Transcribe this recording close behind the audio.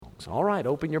6. All right,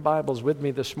 open your Bibles with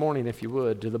me this morning, if you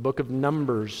would, to the book of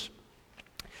Numbers.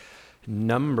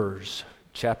 Numbers,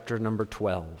 chapter number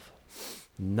 12.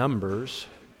 Numbers,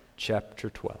 chapter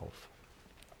 12.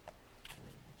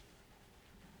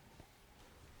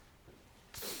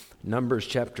 Numbers,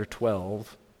 chapter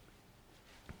 12.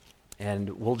 And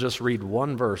we'll just read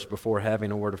one verse before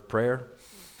having a word of prayer.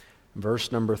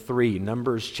 Verse number 3,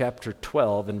 Numbers chapter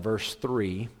 12 and verse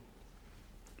 3.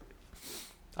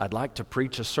 I'd like to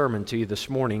preach a sermon to you this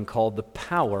morning called The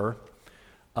Power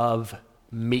of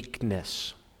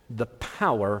Meekness. The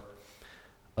Power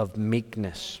of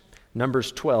Meekness.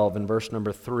 Numbers 12 and verse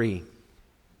number 3.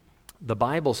 The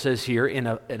Bible says here in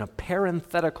a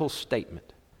parenthetical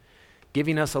statement,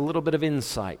 giving us a little bit of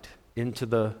insight into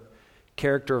the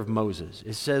character of Moses.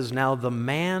 It says, "Now the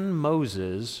man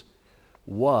Moses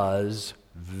was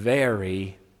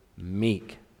very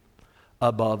meek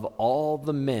above all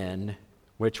the men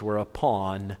which were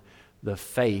upon the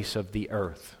face of the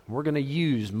earth." We're going to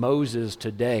use Moses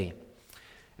today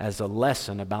as a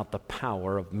lesson about the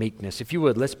power of meekness. If you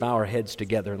would, let's bow our heads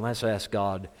together and let's ask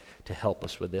God to help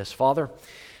us with this. Father,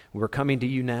 we're coming to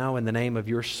you now in the name of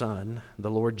your Son,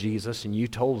 the Lord Jesus, and you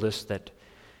told us that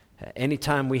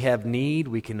anytime we have need,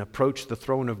 we can approach the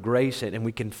throne of grace and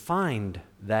we can find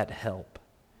that help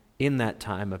in that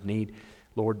time of need.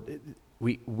 Lord,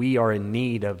 we are in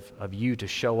need of you to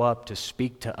show up, to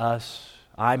speak to us.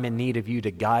 I'm in need of you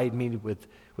to guide me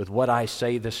with what I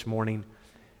say this morning.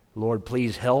 Lord,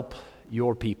 please help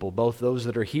your people, both those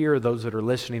that are here, those that are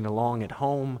listening along at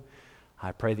home.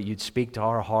 I pray that you'd speak to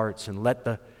our hearts and let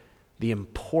the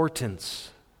importance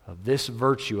of this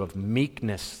virtue of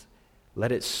meekness,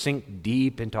 let it sink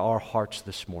deep into our hearts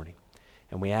this morning.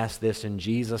 And we ask this in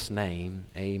Jesus' name,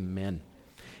 amen.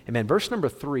 Amen. Verse number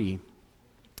 3,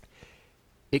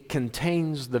 it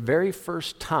contains the very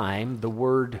first time the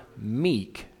word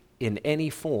meek in any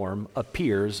form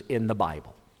appears in the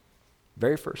Bible.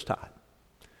 Very first time.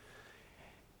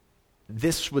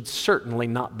 This would certainly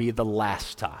not be the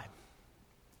last time.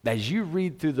 As you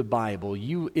read through the Bible,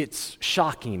 it's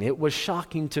shocking. It was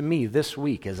shocking to me this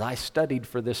week as I studied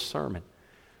for this sermon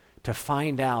to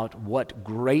find out what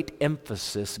great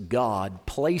emphasis God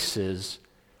places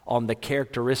on the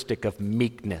characteristic of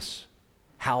meekness,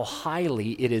 how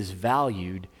highly it is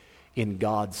valued in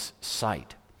God's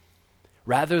sight.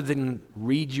 Rather than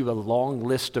read you a long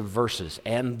list of verses,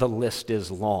 and the list is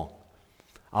long,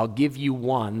 I'll give you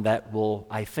one that will,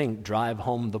 I think, drive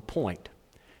home the point.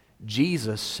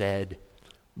 Jesus said,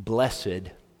 "Blessed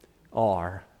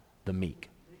are the meek."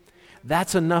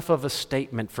 That's enough of a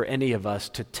statement for any of us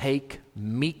to take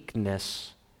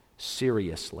meekness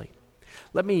seriously.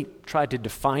 Let me try to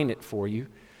define it for you.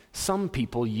 Some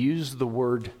people use the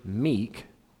word meek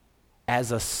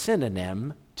as a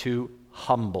synonym to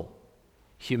humble.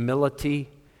 Humility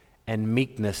and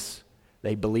meekness,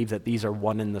 they believe that these are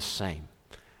one and the same.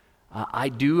 I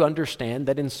do understand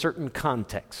that in certain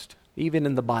contexts, even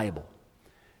in the Bible,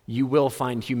 you will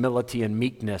find humility and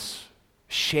meekness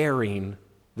sharing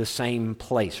the same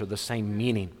place or the same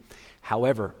meaning.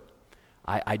 However,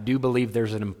 I do believe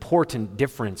there's an important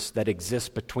difference that exists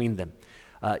between them.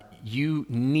 You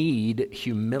need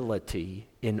humility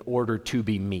in order to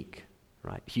be meek,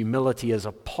 right? Humility is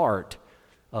a part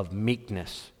of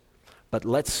meekness. But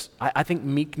I think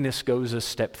meekness goes a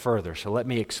step further, so let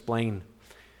me explain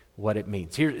what it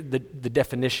means. Here, the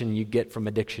definition you get from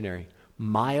a dictionary: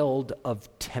 mild of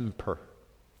temper.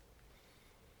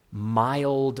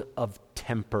 Mild of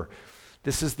temper.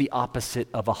 This is the opposite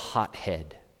of a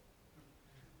hothead.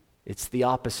 It's the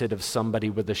opposite of somebody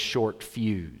with a short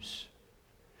fuse.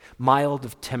 Mild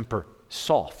of temper,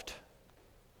 soft.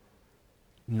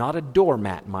 Not a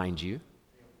doormat, mind you,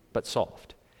 but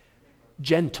soft.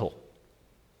 Gentle.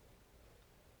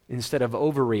 Instead of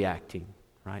overreacting,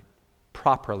 right?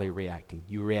 Properly reacting.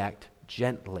 You react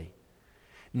gently.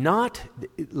 Not,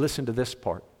 listen to this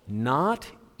part,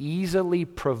 not easily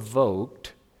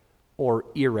provoked or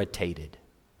irritated.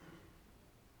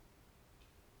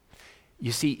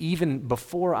 You see, even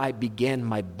before I began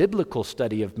my biblical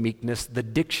study of meekness, the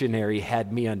dictionary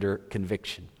had me under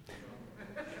conviction.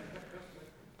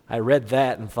 I read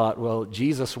that and thought, well,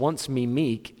 Jesus wants me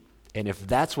meek, and if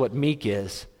that's what meek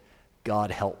is, God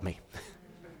help me.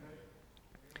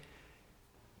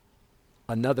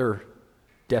 Another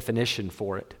definition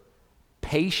for it: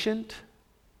 patient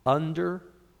under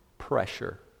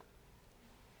pressure.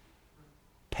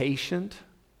 Patient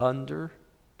under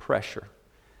pressure.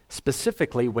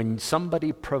 Specifically, when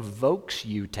somebody provokes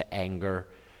you to anger,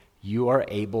 you are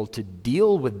able to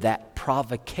deal with that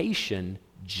provocation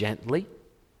gently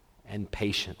and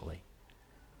patiently.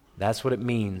 That's what it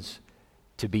means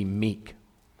to be meek.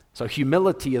 So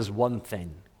humility is one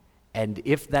thing. And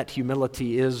if that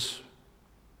humility is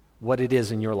what it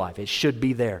is in your life, it should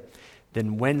be there,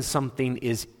 then when something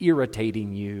is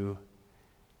irritating you,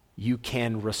 you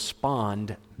can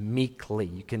respond meekly.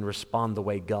 You can respond the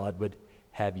way God would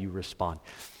have you respond.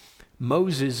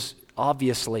 Moses,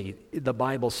 obviously, the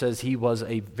Bible says he was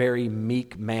a very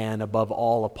meek man above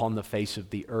all upon the face of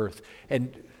the earth.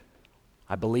 And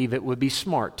I believe it would be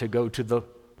smart to go to the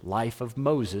life of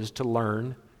Moses to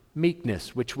learn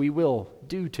meekness, which we will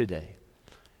do today.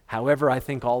 However, I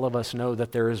think all of us know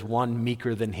that there is one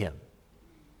meeker than him.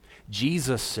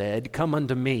 Jesus said, "Come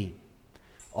unto me,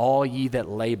 all ye that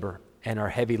labor and are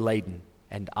heavy laden,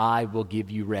 and I will give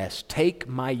you rest. Take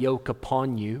my yoke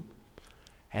upon you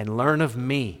and learn of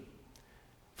me,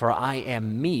 for I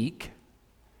am meek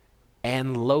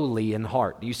and lowly in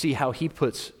heart." Do you see how he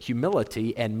puts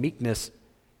humility and meekness?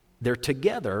 They're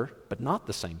together, but not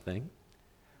the same thing.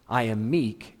 I am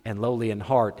meek and lowly in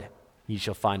heart. Ye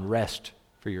shall find rest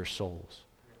for your souls.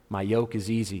 My yoke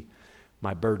is easy.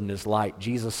 My burden is light.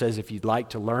 Jesus says, if you'd like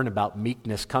to learn about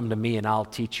meekness, come to me and I'll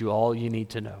teach you all you need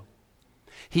to know.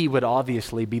 He would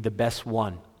obviously be the best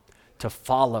one to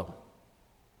follow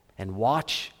and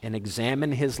watch and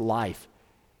examine his life.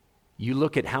 You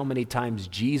look at how many times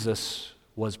Jesus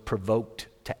was provoked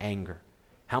to anger,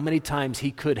 how many times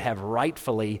he could have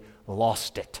rightfully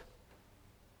lost it.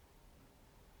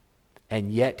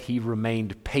 And yet he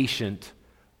remained patient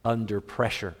under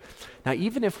pressure. Now,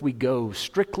 even if we go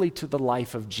strictly to the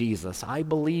life of Jesus, I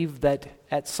believe that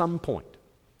at some point,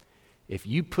 if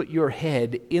you put your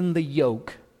head in the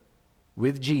yoke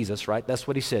with Jesus, right? That's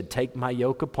what he said, take my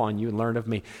yoke upon you and learn of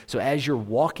me. So as you're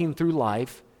walking through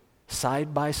life,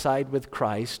 side by side with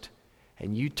Christ,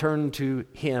 and you turn to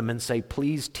him and say,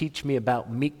 please teach me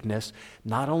about meekness,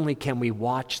 not only can we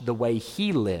watch the way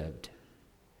he lived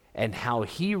and how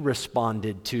he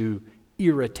responded to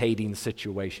irritating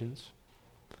situations,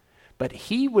 but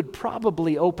he would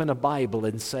probably open a Bible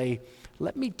and say,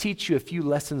 let me teach you a few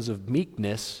lessons of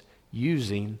meekness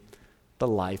using the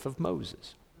life of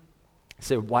Moses.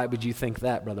 So why would you think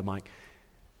that, Brother Mike?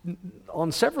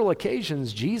 On several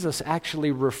occasions, Jesus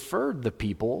actually referred the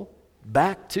people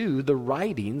back to the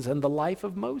writings and the life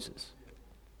of Moses.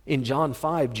 In John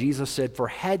 5, Jesus said, for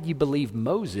had you believed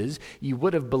Moses, you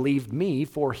would have believed me,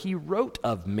 for he wrote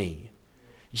of me.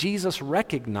 Jesus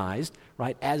recognized,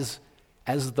 right, as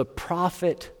the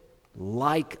prophet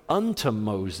like unto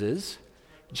Moses,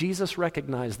 Jesus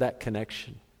recognized that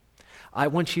connection. I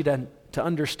want you to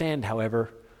understand,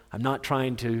 however, I'm not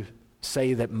trying to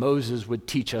say that Moses would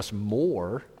teach us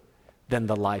more than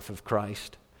the life of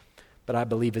Christ, but I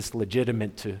believe it's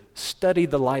legitimate to study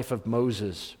the life of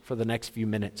Moses for the next few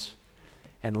minutes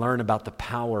and learn about the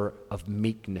power of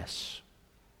meekness.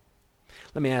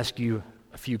 Let me ask you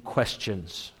a few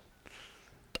questions.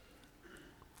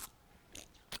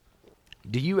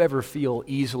 Do you ever feel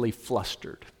easily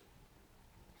flustered?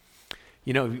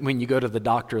 You know, when you go to the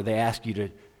doctor, they ask you to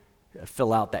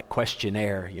fill out that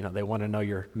questionnaire. You know, they want to know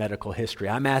your medical history.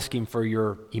 I'm asking for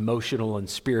your emotional and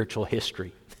spiritual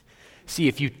history. See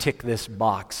if you tick this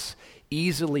box.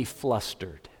 Easily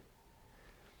flustered.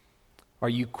 Are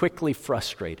you quickly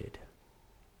frustrated?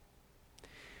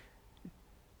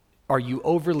 Are you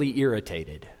overly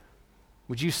irritated?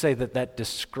 Would you say that that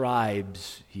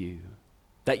describes you?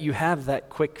 That you have that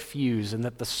quick fuse and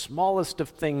that the smallest of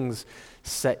things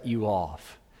set you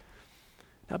off?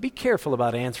 Now be careful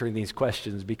about answering these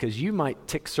questions because you might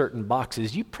tick certain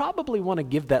boxes. You probably want to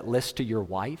give that list to your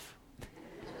wife.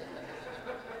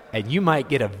 And you might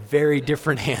get a very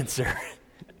different answer.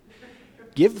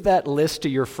 Give that list to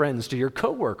your friends, to your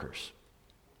coworkers.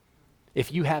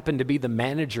 If you happen to be the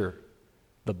manager,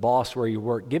 the boss where you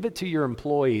work, give it to your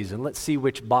employees and let's see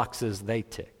which boxes they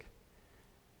tick.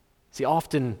 See,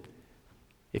 often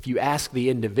if you ask the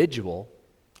individual,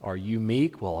 are you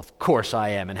meek? Well, of course I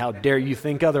am, and how dare you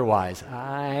think otherwise?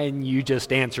 And you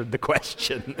just answered the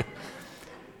question.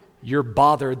 You're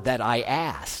bothered that I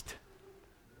asked.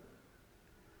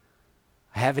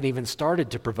 I haven't even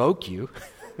started to provoke you.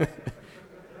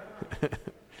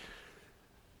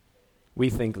 We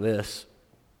think this,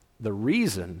 the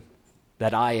reason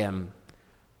that I am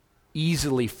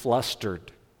easily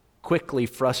flustered, quickly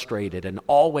frustrated, and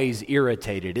always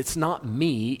irritated, it's not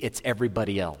me, it's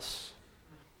everybody else.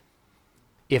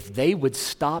 If they would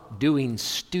stop doing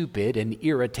stupid and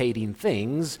irritating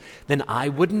things, then I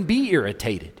wouldn't be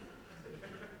irritated.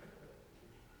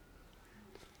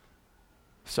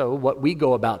 So what we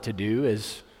go about to do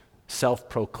as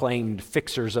self-proclaimed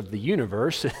fixers of the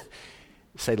universe,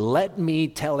 say, let me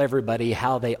tell everybody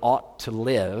how they ought to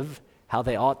live, how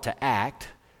they ought to act,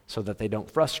 so that they don't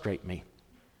frustrate me.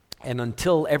 And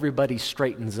until everybody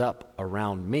straightens up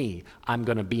around me, I'm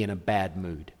going to be in a bad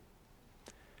mood.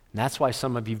 And that's why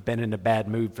some of you have been in a bad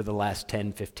mood for the last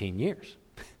 10, 15 years.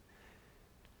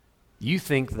 You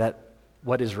think that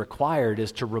what is required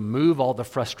is to remove all the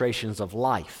frustrations of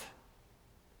life.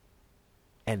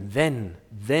 And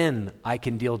then I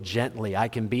can deal gently. I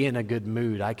can be in a good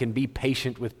mood. I can be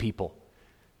patient with people.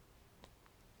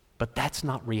 But that's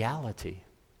not reality.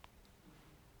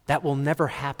 That will never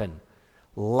happen.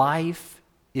 Life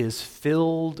is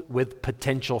filled with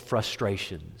potential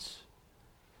frustrations.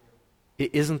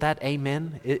 Isn't that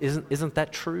amen? Isn't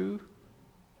that true?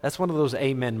 That's one of those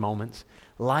amen moments.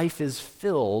 Life is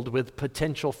filled with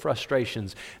potential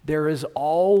frustrations. There is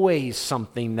always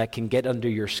something that can get under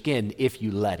your skin if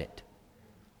you let it.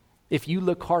 If you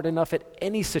look hard enough at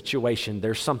any situation,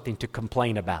 there's something to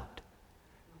complain about.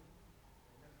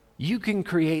 You can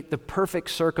create the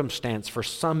perfect circumstance for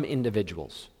some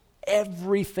individuals.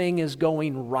 Everything is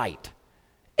going right.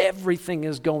 Everything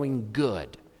is going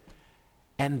good.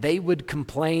 And they would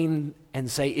complain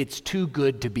and say, it's too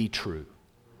good to be true.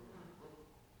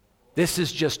 This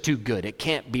is just too good. It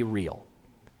can't be real,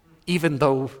 even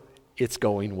though it's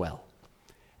going well.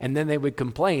 And then they would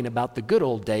complain about the good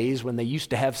old days when they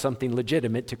used to have something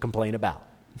legitimate to complain about.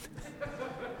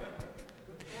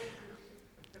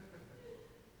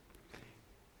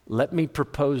 Let me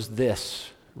propose this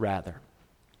rather.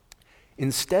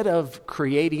 Instead of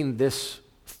creating this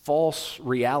false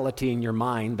reality in your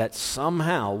mind that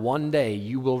somehow one day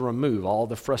you will remove all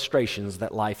the frustrations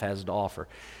that life has to offer,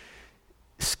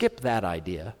 skip that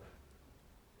idea.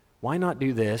 Why not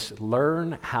do this?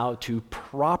 Learn how to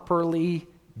properly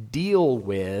deal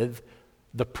with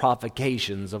the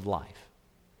provocations of life.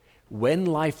 When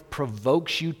life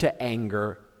provokes you to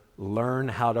anger, learn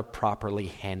how to properly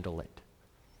handle it.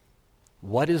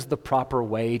 What is the proper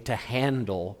way to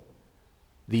handle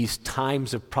these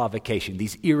times of provocation,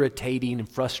 these irritating and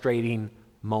frustrating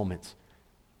moments?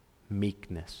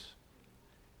 Meekness.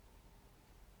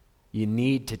 You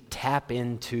need to tap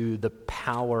into the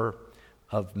power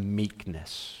of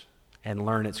meekness and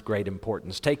learn its great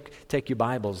importance. Take your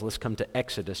Bibles. Let's come to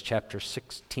Exodus chapter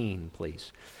 16,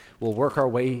 please. We'll work our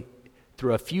way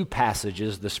through a few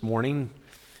passages this morning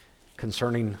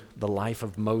concerning the life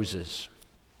of Moses.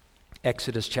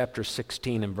 Exodus chapter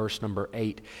 16 and verse number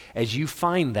 8. As you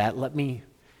find that, let me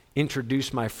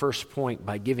introduce my first point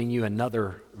by giving you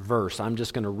another verse. I'm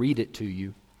just going to read it to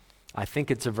you. I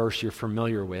think it's a verse you're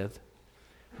familiar with.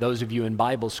 Those of you in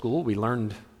Bible school, we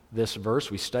learned this verse.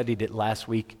 We studied it last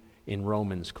week in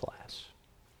Romans class.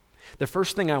 The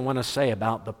first thing I want to say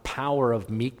about the power of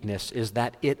meekness is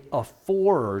that it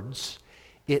affords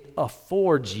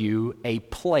you a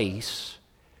place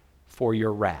for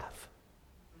your wrath.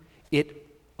 It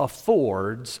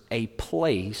affords a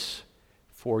place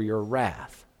for your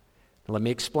wrath. Let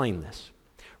me explain this.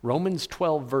 Romans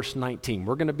 12, verse 19.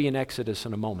 We're going to be in Exodus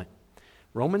in a moment.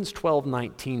 Romans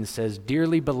 12:19 says,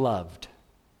 "Dearly beloved,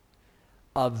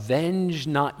 avenge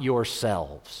not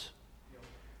yourselves."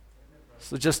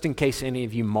 So just in case any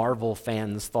of you Marvel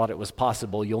fans thought it was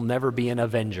possible, you'll never be an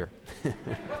Avenger.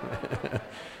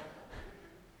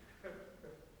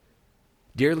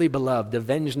 Dearly beloved,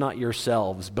 avenge not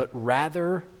yourselves, but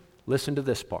rather, listen to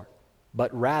this part,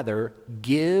 but rather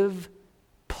give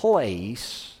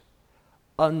place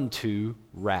unto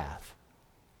wrath.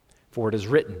 For it is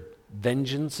written,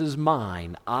 vengeance is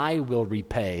mine, I will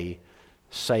repay,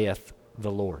 saith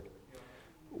the Lord.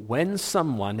 When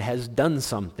someone has done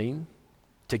something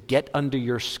to get under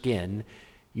your skin,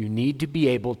 you need to be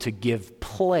able to give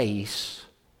place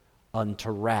unto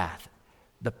wrath.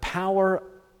 The power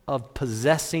of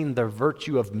possessing the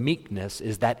virtue of meekness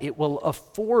is that it will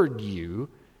afford you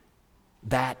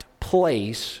that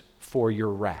place for your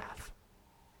wrath.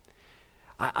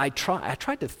 I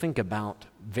tried to think about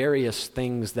various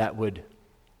things that would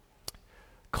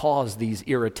cause these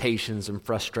irritations and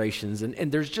frustrations,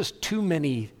 and there's just too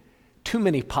many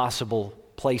possible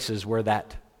places where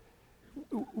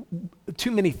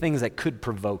too many things that could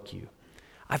provoke you.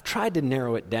 I've tried to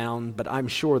narrow it down, but I'm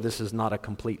sure this is not a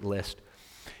complete list.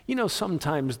 You know,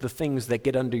 sometimes the things that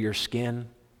get under your skin,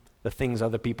 the things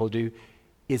other people do,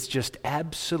 it's just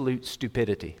absolute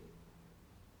stupidity.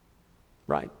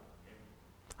 Right?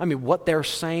 I mean, what they're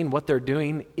saying, what they're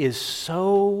doing is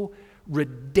so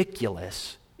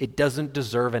ridiculous, it doesn't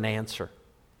deserve an answer.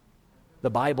 The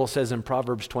Bible says in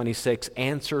Proverbs 26,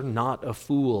 answer not a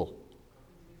fool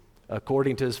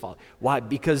according to his folly. Why?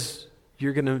 Because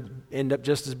you're going to end up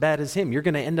just as bad as him. You're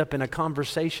going to end up in a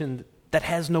conversation that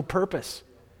has no purpose.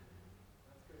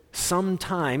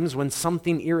 sometimes when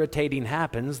something irritating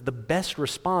happens, the best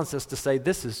response is to say,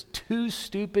 this is too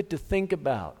stupid to think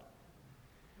about.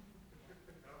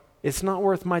 It's not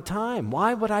worth my time.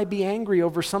 Why would I be angry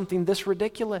over something this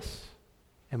ridiculous?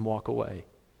 And walk away.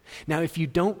 Now, if you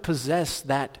don't possess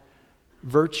that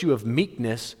virtue of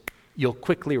meekness, you'll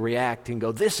quickly react and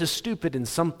go, this is stupid, and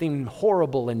something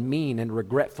horrible and mean and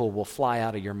regretful will fly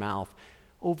out of your mouth.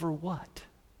 Over what?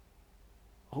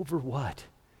 Over what?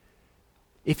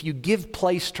 If you give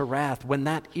place to wrath, when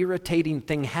that irritating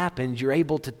thing happens, you're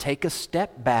able to take a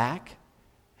step back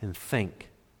and think.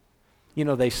 You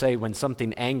know, they say when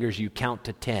something angers you, count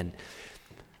to 10.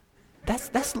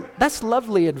 That's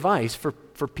lovely advice for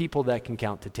people that can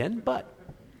count to 10, but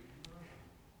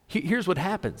here's what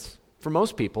happens. For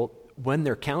most people, when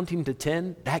they're counting to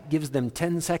 10, that gives them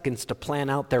 10 seconds to plan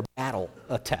out their battle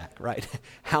attack, right?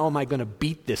 How am I going to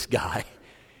beat this guy?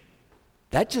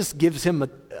 That just gives him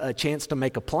a chance to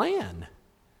make a plan.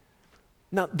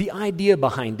 Now, the idea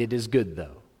behind it is good,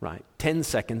 though, right? 10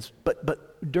 seconds,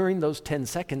 but during those 10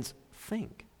 seconds,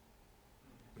 think.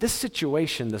 This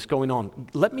situation that's going on,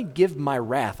 let me give my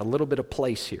wrath a little bit of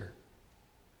place here.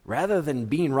 Rather than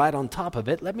being right on top of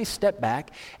it, let me step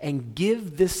back and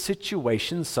give this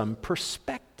situation some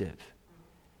perspective.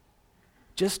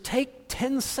 Just take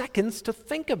 10 seconds to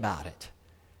think about it.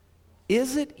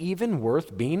 Is it even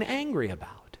worth being angry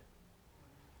about?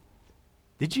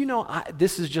 Did you know,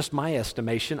 this is just my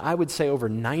estimation, I would say over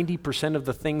 90% of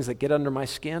the things that get under my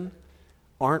skin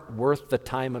aren't worth the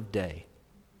time of day.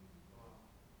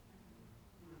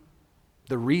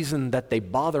 The reason that they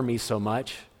bother me so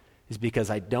much is because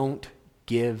I don't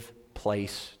give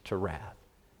place to wrath.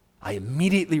 I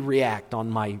immediately react on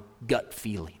my gut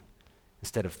feeling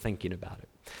instead of thinking about it.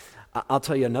 I'll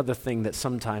tell you another thing that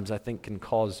sometimes I think can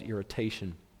cause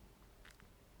irritation.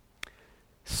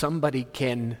 Somebody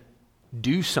can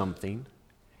do something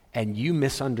and you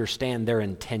misunderstand their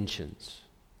intentions.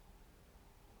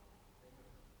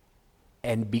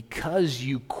 And because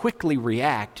you quickly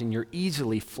react and you're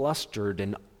easily flustered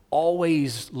and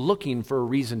always looking for a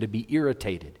reason to be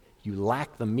irritated, you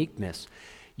lack the meekness,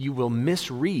 you will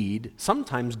misread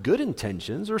sometimes good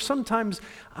intentions or sometimes,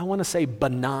 I want to say,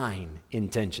 benign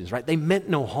intentions, right? They meant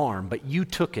no harm, but you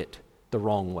took it the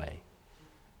wrong way.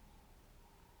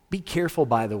 Be careful,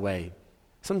 by the way.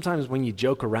 Sometimes when you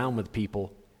joke around with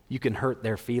people, you can hurt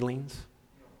their feelings,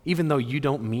 even though you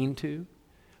don't mean to.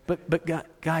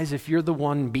 But guys, if you're the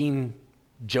one being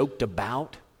joked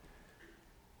about,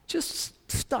 just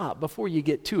stop before you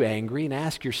get too angry and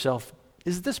ask yourself,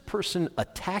 is this person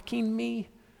attacking me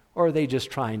or are they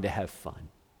just trying to have fun?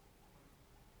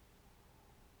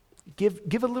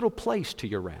 Give a little place to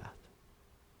your wrath.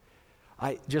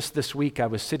 Just this week I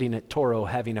was sitting at Toro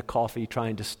having a coffee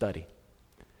trying to study.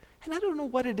 And I don't know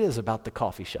what it is about the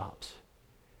coffee shops.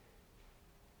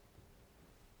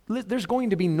 There's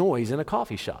going to be noise in a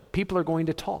coffee shop. People are going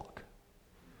to talk.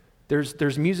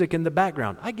 There's music in the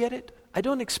background. I get it. I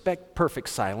don't expect perfect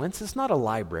silence. It's not a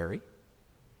library.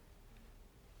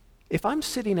 If I'm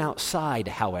sitting outside,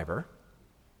 however,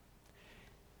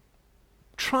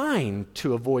 trying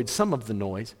to avoid some of the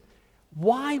noise,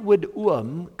 why would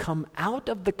come out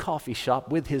of the coffee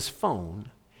shop with his phone,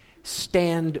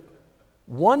 stand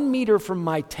 1 meter from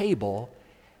my table,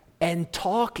 and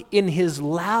talk in his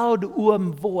loud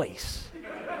voice?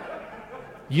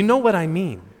 You know what I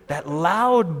mean? That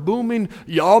loud, booming,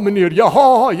 ja meneer,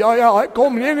 ja,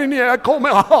 kom in, kom,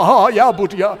 ja,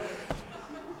 but ja.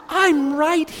 I'm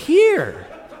right here.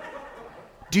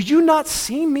 Do you not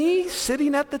see me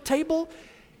sitting at the table?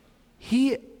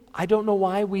 I don't know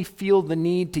why we feel the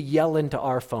need to yell into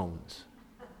our phones.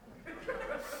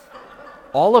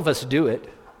 All of us do it.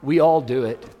 We all do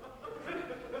it.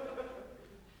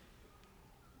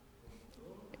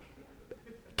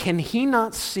 Can he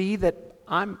not see that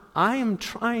I am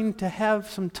trying to have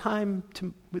some time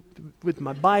with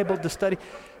my Bible to study?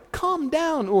 Calm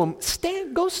down,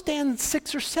 go stand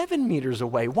 6 or 7 meters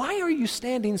away. Why are you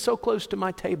standing so close to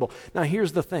my table? Now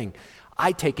here's the thing.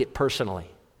 I take it personally.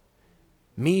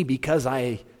 Me, because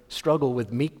I struggle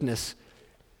with meekness,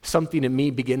 something in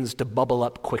me begins to bubble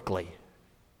up quickly.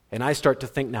 And I start to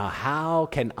think, now how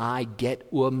can I get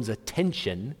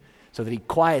attention so that he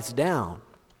quiets down?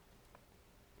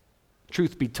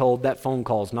 Truth be told, that phone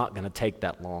call is not going to take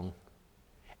that long.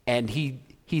 And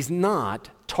he's not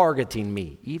targeting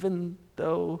me, even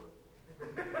though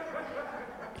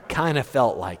it kind of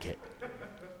felt like it.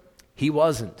 He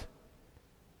wasn't.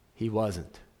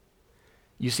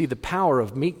 You see, the power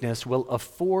of meekness will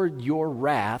afford your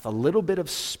wrath a little bit of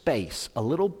space, a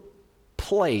little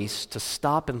place to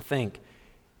stop and think,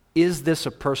 is this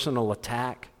a personal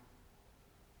attack?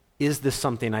 is this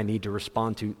something I need to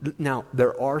respond to? Now,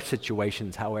 there are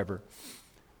situations, however,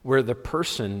 where the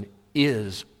person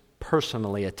is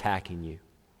personally attacking you.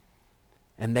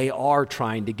 And they are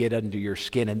trying to get under your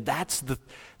skin. And that's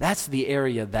the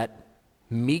area that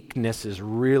meekness is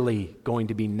really going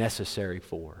to be necessary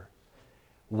for.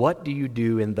 What do you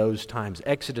do in those times?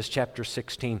 Exodus chapter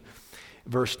 16,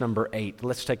 verse number 8.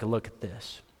 Let's take a look at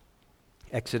this.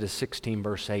 Exodus 16,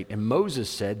 verse 8. And Moses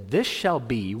said, "This shall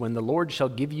be when the Lord shall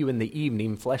give you in the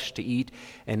evening flesh to eat,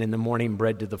 and in the morning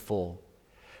bread to the full.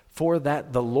 For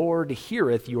that the Lord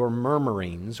heareth your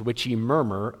murmurings, which ye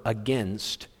murmur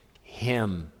against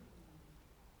Him."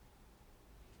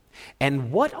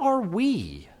 And what are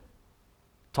we?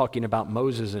 Talking about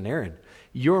Moses and Aaron.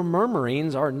 Your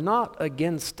murmurings are not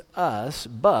against us,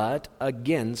 but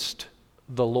against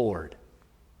the Lord.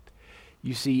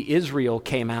 You see, Israel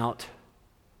came out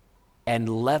and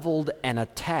leveled an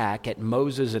attack at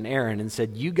Moses and Aaron and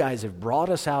said, "You guys have brought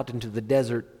us out into the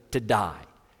desert to die.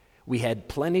 We had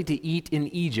plenty to eat in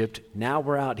Egypt. Now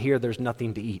we're out here, there's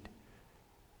nothing to eat."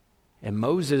 And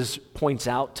Moses points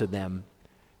out to them,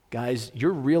 guys,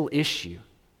 your real issue,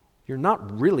 you're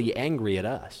not really angry at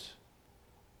us.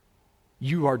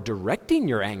 You are directing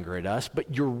your anger at us,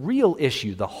 but your real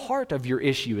issue, the heart of your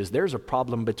issue, is there's a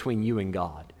problem between you and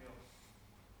God.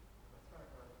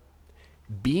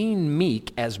 Being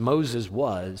meek as Moses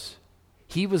was,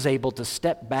 he was able to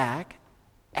step back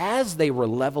as they were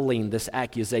leveling this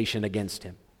accusation against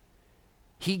him.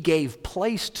 He gave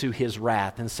place to his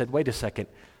wrath and said, "Wait a second,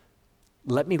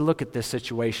 let me look at this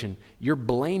situation. You're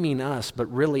blaming us,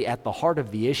 but really at the heart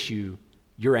of the issue,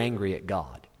 you're angry at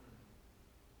God.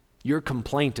 Your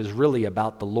complaint is really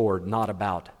about the Lord, not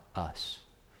about us."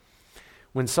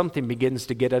 When something begins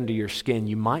to get under your skin,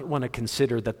 you might want to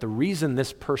consider that the reason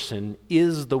this person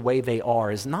is the way they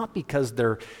are is not because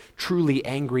they're truly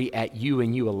angry at you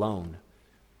and you alone.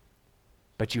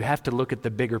 But you have to look at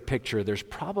the bigger picture. There's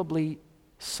probably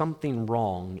something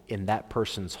wrong in that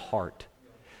person's heart.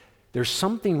 There's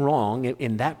something wrong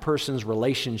in that person's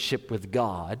relationship with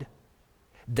God.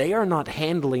 They are not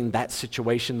handling that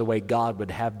situation the way God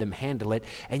would have them handle it.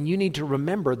 And you need to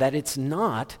remember that it's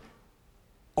not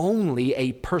only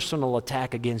a personal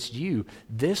attack against you.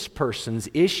 This person's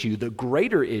issue, the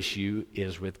greater issue,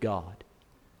 is with God.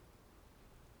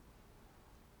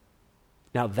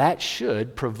 Now that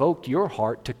should provoke your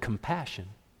heart to compassion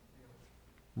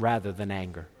rather than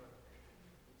anger.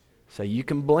 So you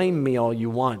can blame me all you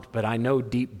want, but I know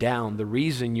deep down the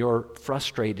reason you're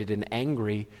frustrated and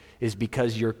angry is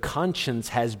because your conscience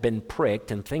has been pricked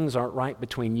and things aren't right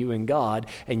between you and God,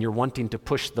 and you're wanting to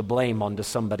push the blame onto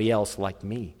somebody else like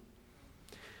me.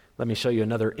 Let me show you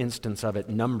another instance of it.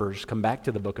 Numbers. Come back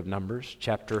to the book of Numbers,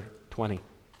 chapter 20.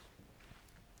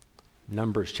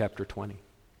 Numbers, chapter 20.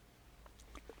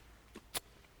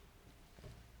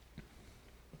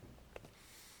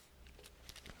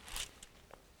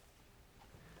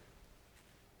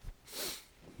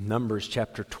 Numbers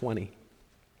chapter 20.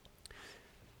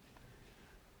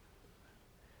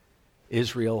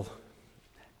 Israel,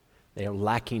 they are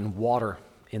lacking water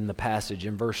in the passage.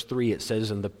 In verse 3 it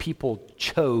says, "And the people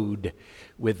chode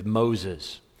with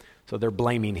Moses." So they're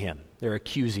blaming him. They're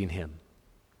accusing him.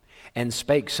 "And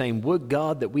spake, saying, Would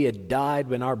God that we had died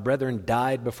when our brethren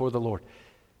died before the Lord."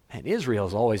 And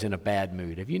Israel's always in a bad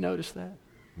mood. Have you noticed that?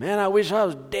 "Man, I wish I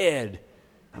was dead.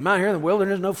 I'm out here in the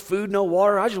wilderness, no food, no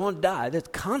water. I just want to die." That's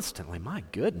constantly, my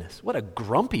goodness, what a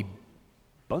grumpy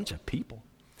bunch of people.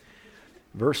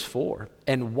 Verse 4,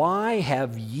 "And why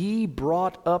have ye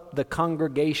brought up the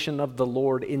congregation of the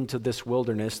Lord into this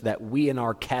wilderness, that we and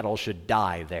our cattle should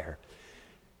die there?"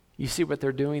 You see what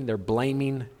they're doing? They're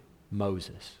blaming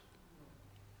Moses.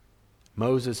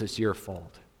 "Moses, it's your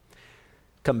fault."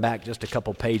 Come back just a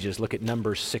couple pages. Look at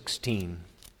Numbers 16.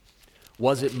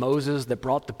 Was it Moses that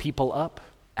brought the people up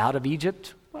out of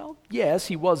Egypt? Well, yes,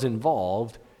 he was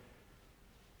involved.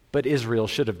 But Israel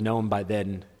should have known by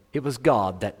then it was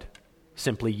God that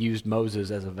simply used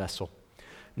Moses as a vessel.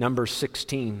 Numbers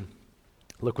 16.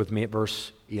 Look with me at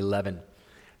verse 11.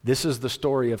 This is the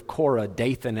story of Korah,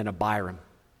 Dathan, and Abiram.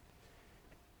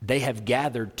 They have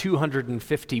gathered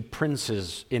 250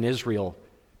 princes in Israel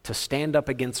to stand up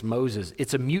against Moses.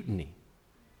 It's a mutiny.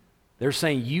 They're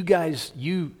saying, you guys,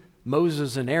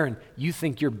 Moses and Aaron, you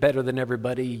think you're better than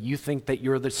everybody. You think that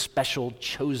you're the special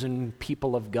chosen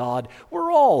people of God.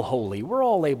 We're all holy. We're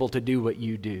all able to do what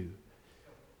you do.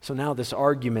 So now this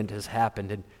argument has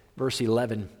happened. In verse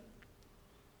 11,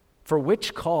 "For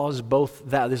which cause both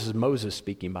thou," this is Moses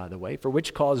speaking, by the way, "for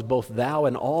which cause both thou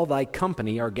and all thy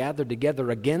company are gathered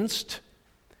together against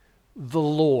the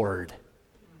Lord."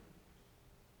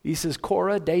 He says,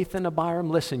 Korah, Dathan, Abiram,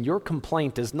 listen, your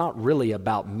complaint is not really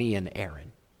about me and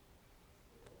Aaron.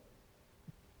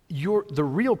 The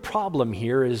real problem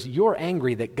here is you're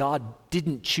angry that God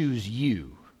didn't choose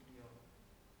you.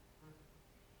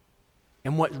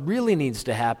 And what really needs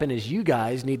to happen is you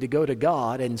guys need to go to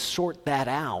God and sort that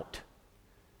out.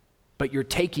 But you're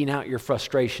taking out your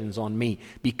frustrations on me.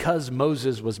 Because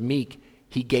Moses was meek,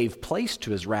 he gave place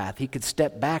to his wrath. He could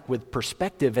step back with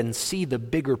perspective and see the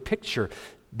bigger picture.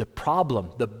 The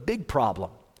problem, the big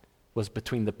problem, was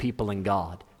between the people and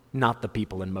God, not the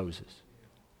people and Moses.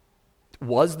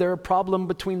 Was there a problem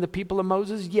between the people and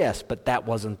Moses? Yes, but that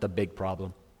wasn't the big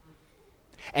problem.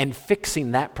 And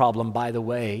fixing that problem, by the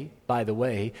way,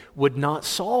 would not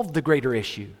solve the greater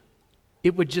issue.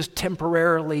 It would just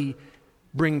temporarily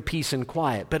bring peace and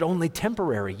quiet, but only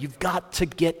temporary. You've got to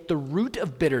get the root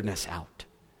of bitterness out.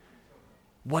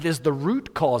 What is the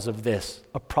root cause of this?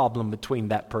 A problem between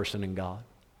that person and God.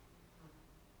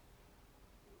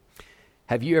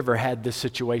 Have you ever had this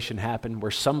situation happen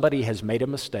where somebody has made a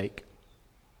mistake?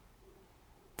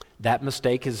 That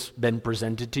mistake has been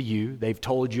presented to you. They've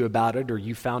told you about it or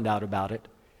you found out about it.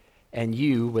 And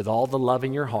you, with all the love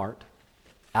in your heart,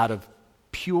 out of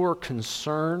pure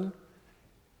concern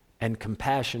and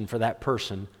compassion for that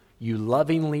person, you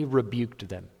lovingly rebuked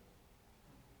them.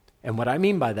 And what I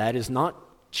mean by that is not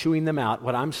chewing them out.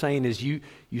 What I'm saying is you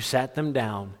sat them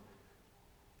down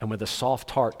and with a soft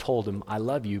heart told them, I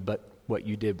love you, but what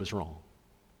you did was wrong.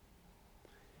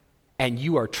 And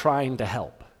you are trying to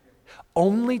help.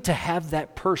 Only to have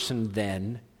that person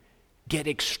then get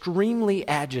extremely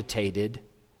agitated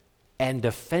and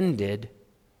offended,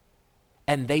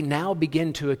 and they now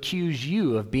begin to accuse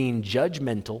you of being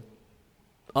judgmental,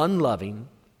 unloving,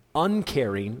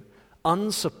 uncaring,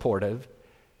 unsupportive,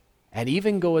 and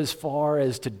even go as far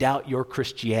as to doubt your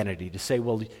Christianity, to say,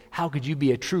 well, how could you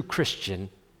be a true Christian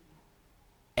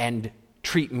and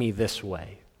treat me this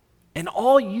way? And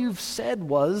all you've said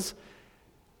was,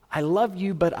 I love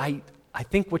you, but I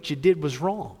think what you did was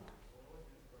wrong.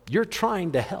 You're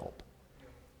trying to help.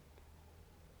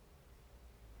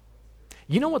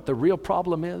 You know what the real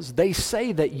problem is? They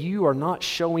say that you are not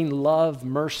showing love,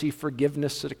 mercy,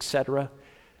 forgiveness, etc.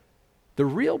 The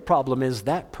real problem is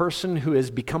that person who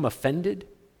has become offended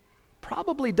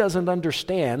probably doesn't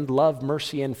understand love,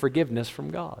 mercy, and forgiveness from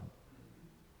God.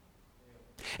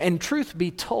 And truth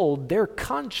be told, their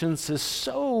conscience is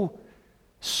so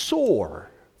sore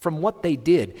from what they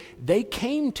did. They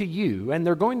came to you, and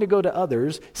they're going to go to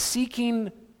others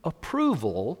seeking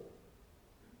approval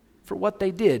for what they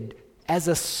did as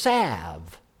a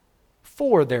salve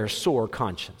for their sore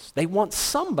conscience. They want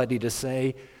somebody to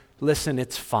say, listen,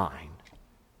 it's fine.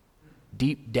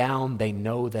 Deep down, they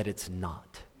know that it's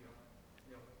not.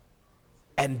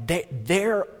 And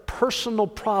their personal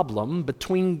problem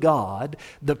between God,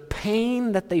 the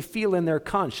pain that they feel in their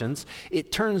conscience,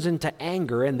 it turns into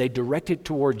anger and they direct it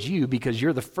towards you because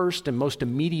you're the first and most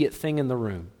immediate thing in the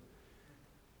room.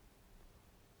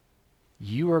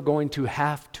 You are going to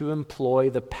have to employ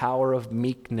the power of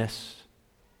meekness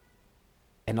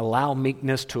and allow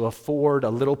meekness to afford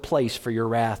a little place for your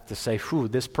wrath to say, whew,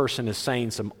 this person is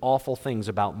saying some awful things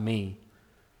about me.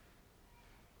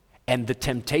 And the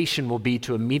temptation will be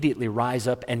to immediately rise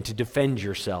up and to defend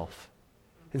yourself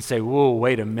and say, whoa,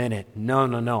 wait a minute.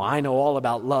 No. I know all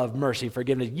about love, mercy,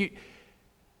 forgiveness.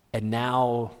 And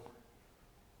now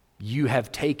you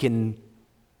have taken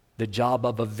the job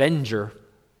of avenger.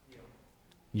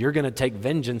 You're going to take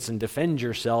vengeance and defend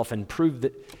yourself and prove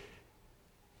that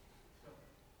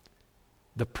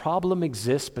the problem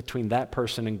exists between that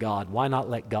person and God. Why not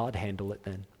let God handle it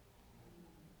then?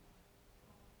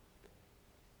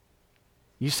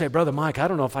 You say, Brother Mike, I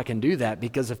don't know if I can do that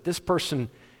because if this person,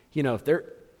 if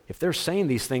they're saying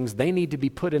these things, they need to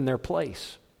be put in their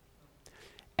place.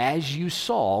 As you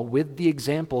saw with the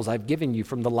examples I've given you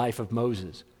from the life of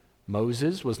Moses,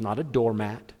 Moses was not a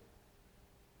doormat.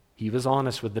 He was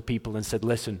honest with the people and said,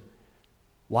 listen,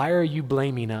 why are you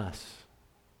blaming us?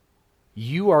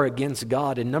 You are against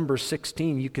God. In Numbers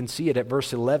 16, you can see it at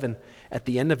verse 11 at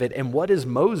the end of it. And what is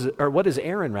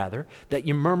Aaron that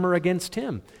you murmur against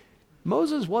him?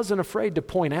 Moses wasn't afraid to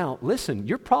point out, listen,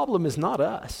 your problem is not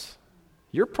us.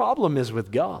 Your problem is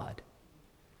with God.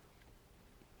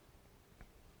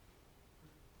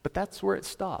 But that's where it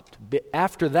stopped.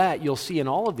 After that, you'll see in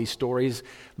all of these stories,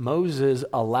 Moses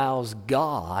allows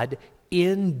God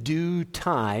in due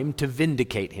time to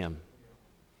vindicate him.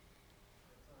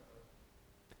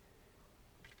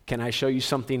 Can I show you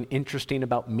something interesting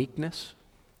about meekness?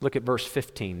 Look at verse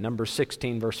 15, Numbers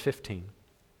 16, verse 15.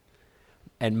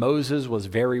 And Moses was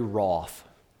very wroth.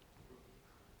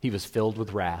 He was filled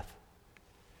with wrath.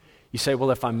 You say,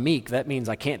 well, if I'm meek, that means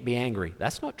I can't be angry.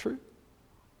 That's not true.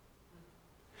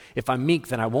 If I'm meek,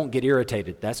 then I won't get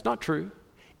irritated. That's not true.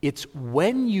 It's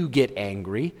when you get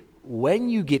angry, when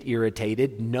you get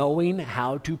irritated, knowing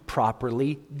how to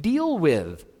properly deal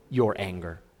with your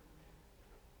anger.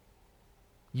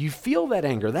 You feel that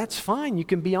anger. That's fine. You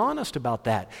can be honest about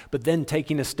that. But then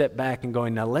taking a step back and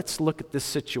going, now let's look at this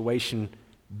situation,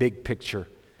 big picture.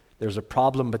 There's a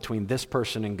problem between this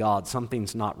person and God.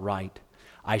 Something's not right.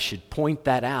 I should point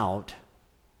that out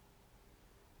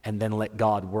and then let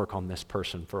God work on this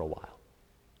person for a while.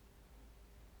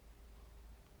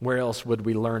 Where else would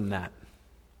we learn that?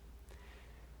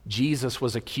 Jesus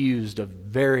was accused of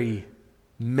very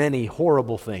many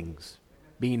horrible things.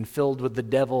 Being filled with the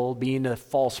devil, being a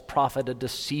false prophet, a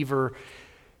deceiver,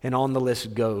 and on the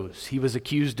list goes. He was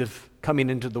accused of coming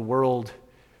into the world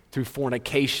through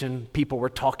fornication. People were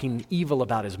talking evil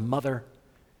about his mother.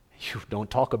 Don't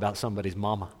talk about somebody's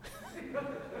mama.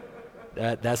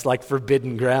 That's like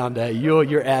forbidden ground.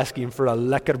 You're asking for a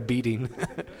lekker beating.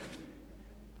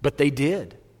 But they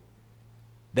did.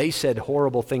 They said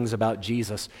horrible things about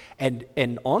Jesus.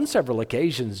 And on several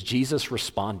occasions, Jesus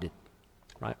responded.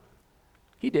 Right?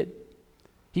 He did.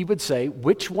 He would say,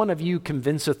 which one of you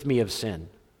convinceth me of sin?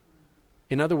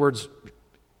 In other words,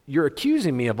 you're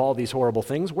accusing me of all these horrible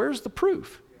things. Where's the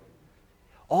proof?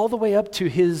 All the way up to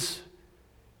his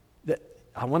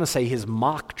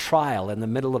mock trial in the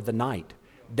middle of the night.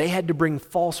 They had to bring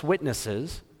false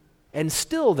witnesses, and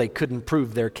still they couldn't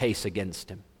prove their case against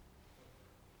him.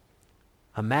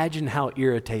 Imagine how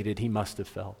irritated he must have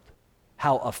felt,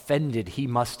 how offended he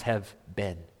must have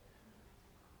been.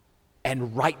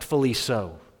 And rightfully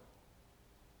so.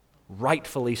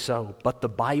 Rightfully so. But the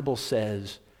Bible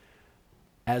says,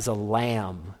 as a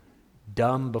lamb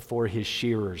dumb before his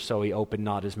shearers, so he opened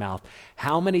not his mouth.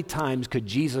 How many times could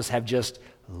Jesus have just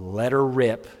let her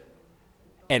rip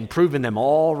and proven them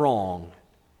all wrong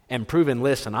and proven,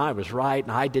 listen, I was right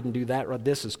and I didn't do that right.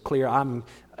 This is clear.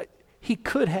 He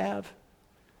could have.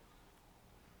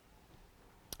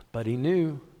 But he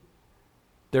knew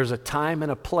there's a time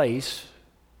and a place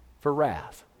for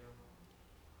wrath.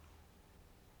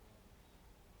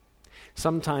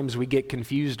 Sometimes we get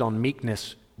confused on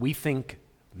meekness. We think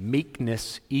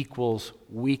meekness equals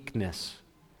weakness.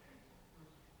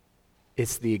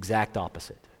 It's the exact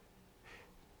opposite.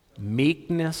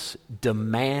 Meekness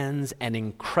demands an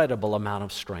incredible amount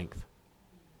of strength,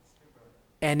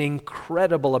 an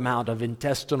incredible amount of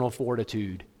intestinal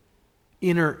fortitude,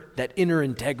 that inner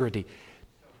integrity,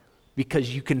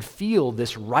 because you can feel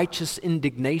this righteous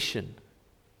indignation.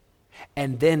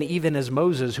 And then even as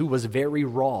Moses, who was very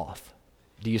wroth,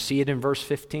 do you see it in verse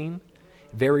 15?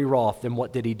 Very wroth. Then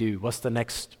what did he do? What's the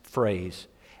next phrase?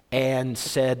 And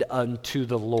said unto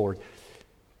the Lord.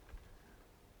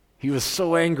 He was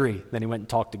so angry, then he went and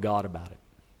talked to God about it.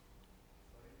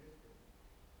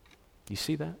 You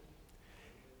see that?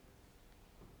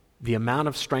 The amount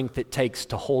of strength it takes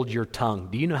to hold your tongue.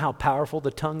 Do you know how powerful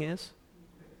the tongue is?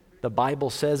 The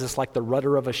Bible says it's like the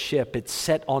rudder of a ship. It's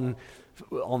set on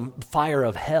fire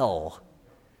of hell.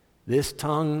 This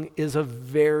tongue is a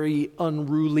very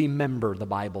unruly member, the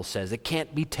Bible says. It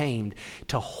can't be tamed.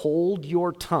 To hold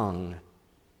your tongue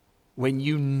when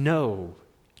you know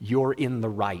you're in the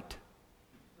right,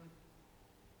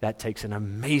 that takes an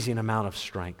amazing amount of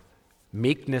strength.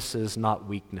 Meekness is not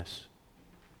weakness.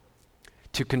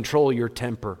 To control your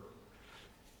temper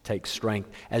takes strength.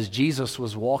 As Jesus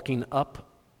was walking up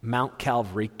Mount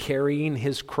Calvary carrying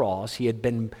his cross, he had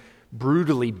been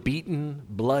brutally beaten,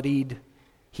 bloodied.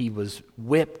 He was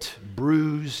whipped,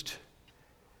 bruised.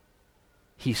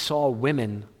 He saw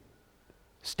women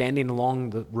standing along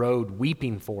the road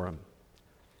weeping for him.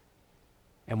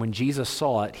 And when Jesus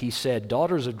saw it, he said,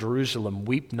 "Daughters of Jerusalem,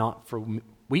 weep not for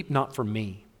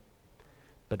me,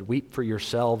 but weep for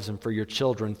yourselves and for your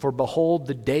children. For behold,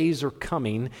 the days are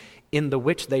coming in the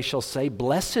which they shall say,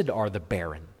 Blessed are the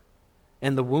barren,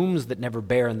 and the wombs that never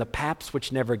bare, and the paps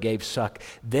which never gave suck.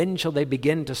 Then shall they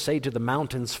begin to say to the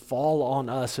mountains, Fall on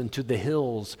us, and to the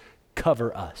hills,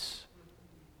 cover us."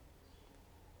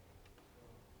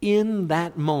 In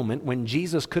that moment, when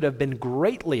Jesus could have been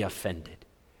greatly offended,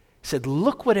 said,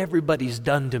 "Look what everybody's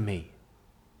done to me."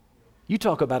 You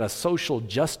talk about a social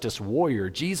justice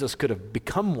warrior. Jesus could have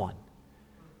become one.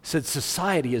 Said,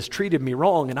 "Society has treated me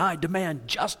wrong, and I demand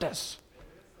justice."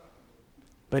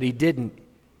 But he didn't.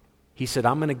 He said,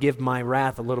 "I'm going to give my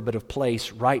wrath a little bit of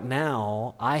place. Right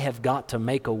now, I have got to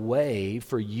make a way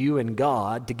for you and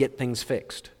God to get things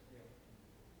fixed.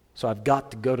 So I've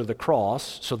got to go to the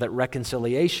cross so that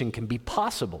reconciliation can be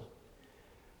possible.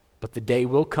 But the day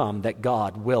will come that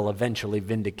God will eventually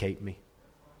vindicate me.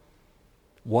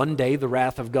 One day the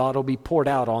wrath of God will be poured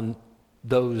out on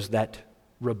those that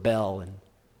rebel and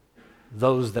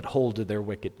those that hold to their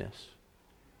wickedness.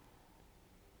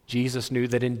 Jesus knew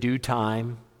that in due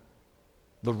time,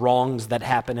 the wrongs that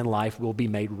happen in life will be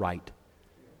made right.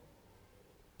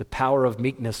 The power of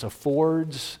meekness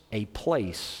affords a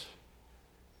place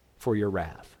for your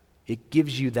wrath. It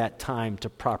gives you that time to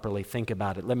properly think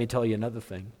about it. Let me tell you another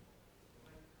thing.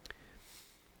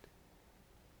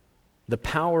 The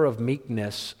power of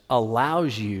meekness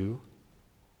allows you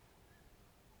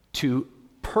to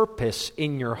purpose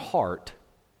in your heart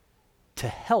to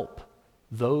help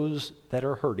those that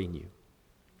are hurting you.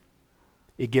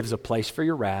 It gives a place for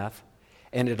your wrath,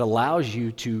 and it allows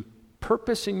you to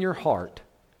purpose in your heart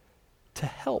to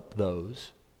help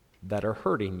those that are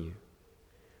hurting you.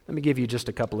 Let me give you just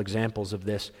a couple examples of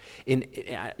this.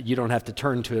 You don't have to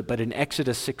turn to it, but in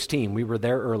Exodus 16, we were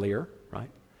there earlier, right?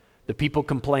 The people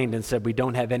complained and said, "We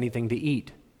don't have anything to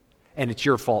eat. And it's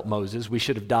your fault, Moses. We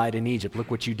should have died in Egypt. Look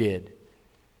what you did."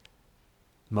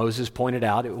 Moses pointed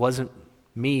out, it wasn't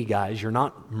me, guys. You're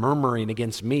not murmuring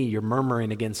against me. You're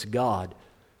murmuring against God.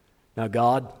 Now,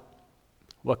 God,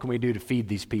 what can we do to feed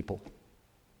these people?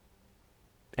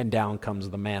 And down comes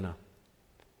the manna.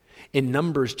 In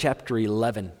Numbers chapter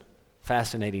 11,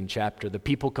 fascinating chapter, the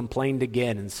people complained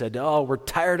again and said, "Oh, we're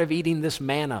tired of eating this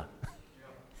manna."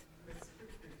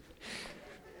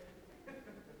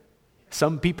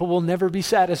 Some people will never be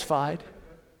satisfied.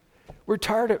 We're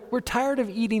tired of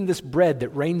eating this bread that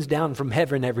rains down from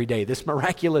heaven every day, this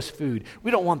miraculous food. We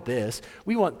don't want this.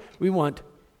 We want,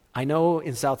 I know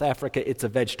in South Africa it's a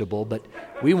vegetable, but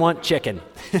we want chicken.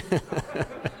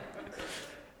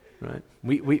 Right?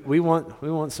 We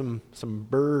want some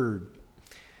bird.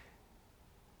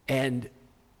 And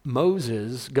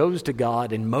Moses goes to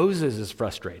God, and Moses is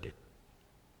frustrated.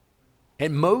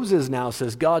 And Moses now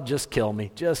says, "God, just kill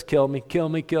me. Just kill me,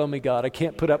 God. I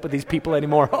can't put up with these people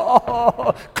anymore."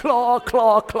 Oh, claw,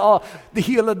 claw, claw. The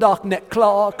heel of darknet,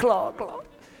 claw, claw, claw.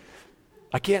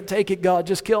 I can't take it, God.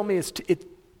 Just kill me.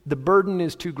 The burden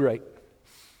is too great.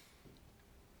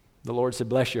 The Lord said,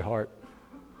 "Bless your heart."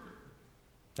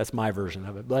 That's my version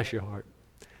of it. Bless your heart.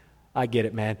 I get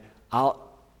it, man. I'll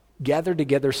gather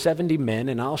together 70 men,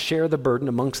 and I'll share the burden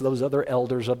amongst those other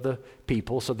elders of the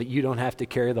people so that you don't have to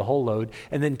carry the whole load.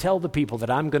 And then tell the people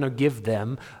that I'm going to give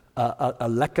them a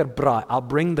lekker braai. I'll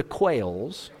bring the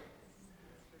quails,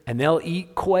 and they'll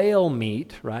eat quail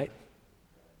meat, right?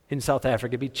 In South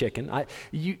Africa, it'd be chicken.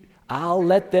 I'll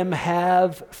let them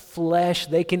have flesh.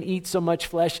 They can eat so much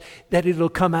flesh that it'll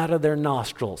come out of their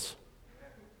nostrils.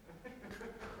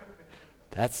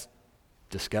 That's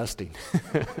disgusting.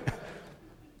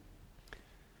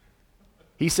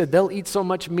 He said they'll eat so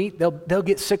much meat, they'll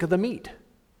get sick of the meat.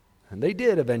 And they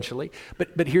did eventually.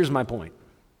 But here's my point.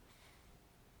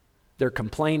 They're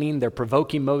complaining, they're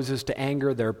provoking Moses to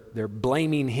anger, they're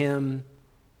blaming him,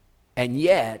 and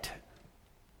yet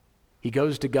he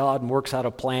goes to God and works out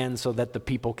a plan so that the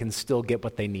people can still get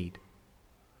what they need.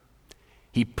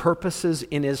 He purposes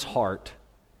in his heart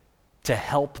to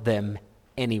help them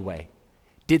anyway.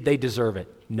 Did they deserve it?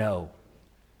 No.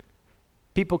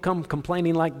 People come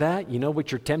complaining like that, you know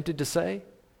what you're tempted to say?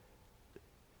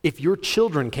 If your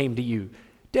children came to you,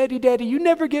 "Daddy, Daddy, you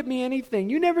never get me anything.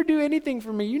 You never do anything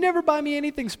for me. You never buy me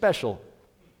anything special."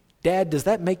 Dad, does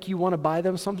that make you want to buy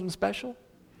them something special?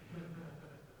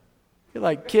 You're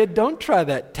like, "Kid, don't try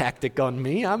that tactic on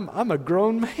me. I'm a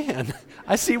grown man.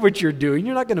 I see what you're doing.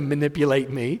 You're not going to manipulate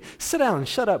me. Sit down.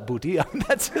 Shut up, Booty."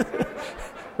 That's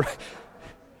right.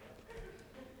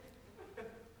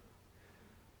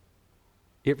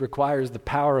 It requires the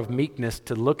power of meekness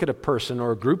to look at a person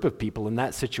or a group of people in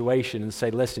that situation and say,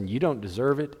 "Listen, you don't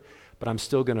deserve it, but I'm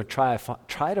still going to try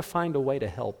to find a way to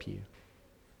help you."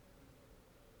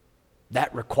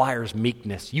 That requires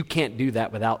meekness. You can't do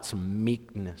that without some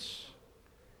meekness.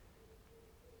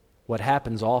 What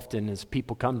happens often is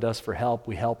people come to us for help,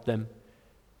 we help them,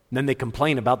 and then they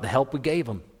complain about the help we gave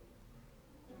them.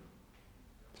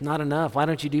 It's not enough. Why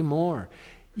don't you do more?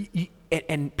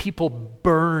 And people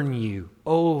burn you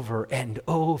over and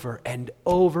over and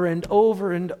over and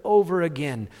over and over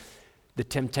again. The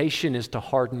temptation is to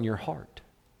harden your heart,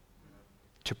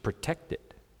 to protect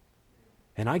it.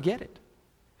 And I get it.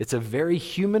 It's a very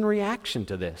human reaction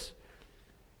to this.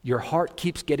 Your heart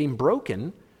keeps getting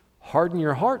broken. Harden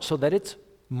your heart so that it's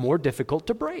more difficult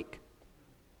to break.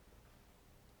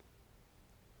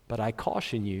 But I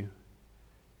caution you,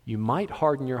 you might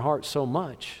harden your heart so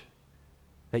much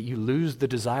that you lose the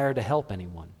desire to help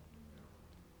anyone.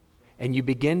 And you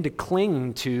begin to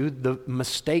cling to the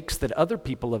mistakes that other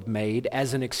people have made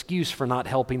as an excuse for not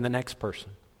helping the next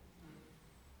person.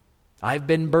 I've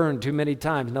been burned too many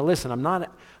times. Now listen, I'm not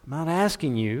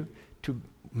asking you to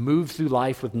move through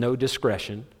life with no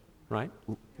discretion, right?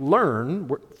 Learn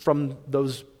from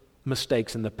those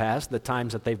mistakes in the past, the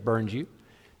times that they've burned you.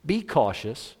 Be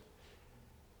cautious.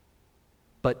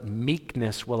 But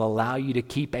meekness will allow you to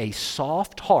keep a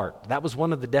soft heart. That was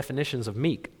one of the definitions of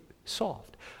meek,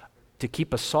 soft. To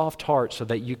keep a soft heart so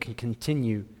that you can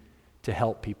continue to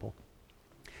help people.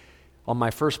 On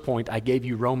my first point, I gave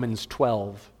you Romans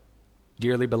 12.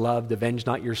 Dearly beloved, avenge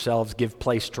not yourselves, give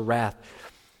place to wrath.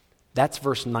 That's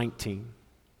verse 19.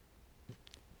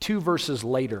 2 verses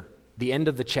later, the end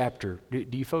of the chapter. Do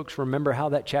you folks remember how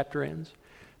that chapter ends?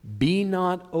 Be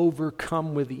not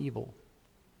overcome with evil,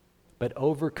 but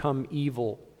overcome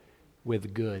evil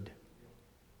with good.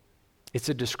 It's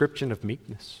a description of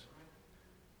meekness.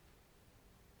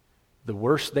 The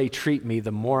worse they treat me,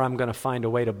 the more I'm going to find a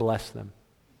way to bless them.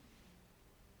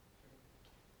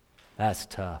 That's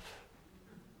tough.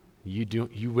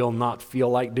 You will not feel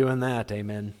like doing that,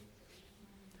 amen.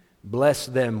 Bless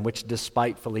them which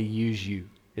despitefully use you,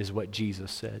 is what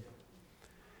Jesus said.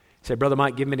 He said, Brother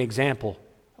Mike, give me an example.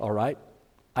 All right.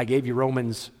 I gave you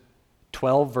Romans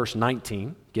 12, verse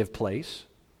 19, give place.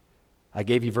 I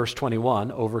gave you verse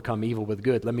 21, overcome evil with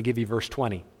good. Let me give you verse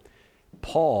 20.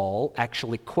 Paul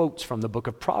actually quotes from the book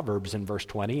of Proverbs in verse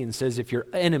 20 and says, if your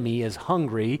enemy is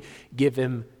hungry, give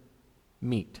him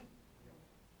meat.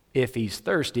 If he's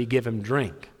thirsty, give him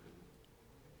drink.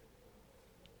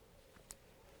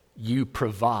 You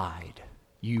provide.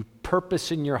 You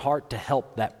purpose in your heart to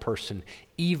help that person,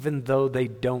 even though they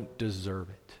don't deserve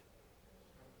it.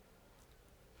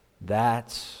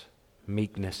 That's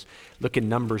meekness. Look in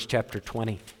Numbers chapter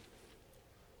 20.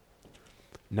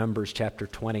 Numbers chapter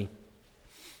 20,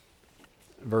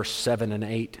 verse 7 and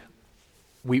 8.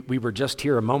 We were just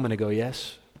here a moment ago,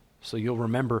 yes? So you'll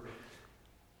remember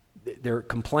they're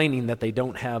complaining that they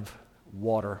don't have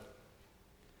water.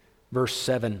 Verse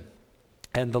 7,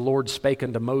 and the Lord spake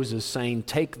unto Moses, saying,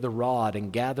 take the rod,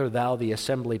 and gather thou the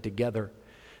assembly together,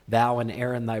 thou and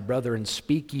Aaron thy brother, and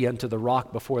speak ye unto the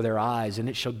rock before their eyes, and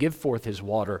it shall give forth his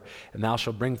water, and thou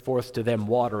shalt bring forth to them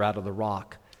water out of the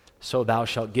rock. So thou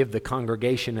shalt give the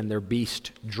congregation and their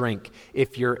beast drink.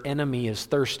 If your enemy is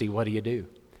thirsty, what do?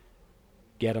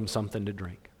 Get him something to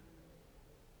drink.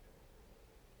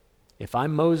 If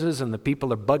I'm Moses and the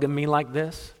people are bugging me like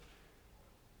this,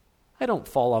 I don't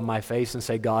fall on my face and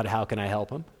say, God, how can I help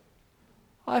them?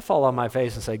 I fall on my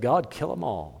face and say, God, kill them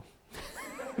all.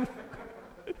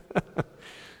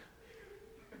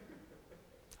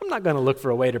 I'm not going to look for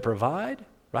a way to provide,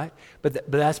 right? But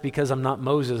that's because I'm not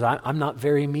Moses. I'm not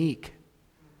very meek.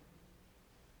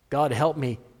 God, help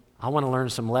me. I want to learn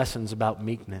some lessons about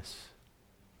meekness.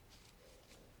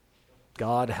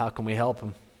 God, how can we help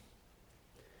them?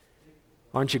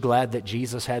 Aren't you glad that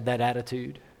Jesus had that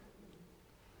attitude?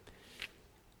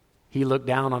 He looked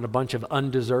down on a bunch of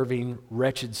undeserving,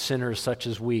 wretched sinners such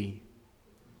as we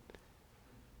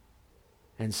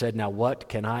and said, now what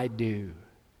can I do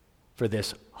for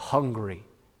this hungry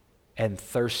and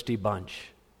thirsty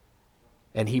bunch?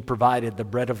 And he provided the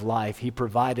bread of life. He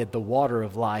provided the water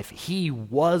of life. He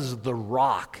was the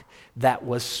rock that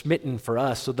was smitten for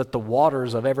us so that the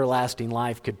waters of everlasting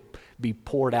life could be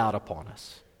poured out upon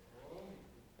us.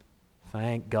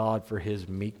 Thank God for his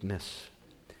meekness.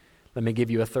 Let me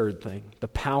give you a third thing. The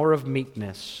power of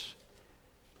meekness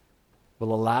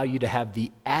will allow you to have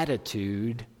the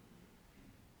attitude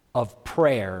of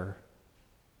prayer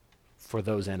for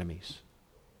those enemies.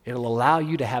 It'll allow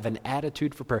you to have an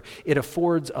attitude for prayer. It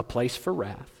affords a place for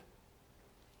wrath.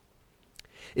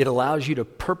 It allows you to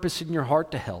purpose in your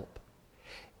heart to help.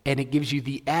 And it gives you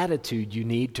the attitude you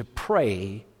need to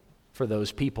pray for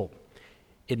those people.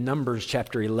 In Numbers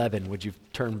chapter 11, would you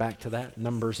turn back to that?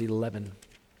 Numbers 11.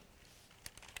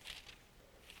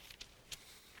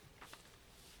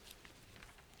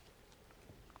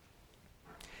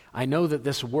 I know that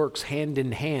this works hand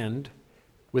in hand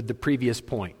with the previous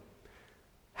point.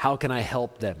 How can I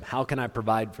help them? How can I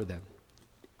provide for them?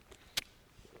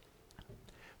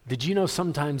 Did you know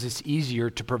sometimes it's easier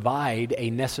to provide a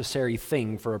necessary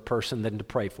thing for a person than to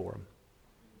pray for them?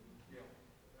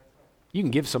 You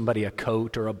can give somebody a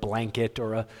coat or a blanket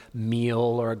or a meal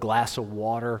or a glass of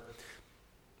water.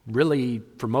 Really,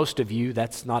 for most of you,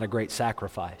 that's not a great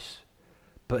sacrifice.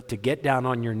 But to get down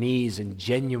on your knees and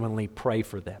genuinely pray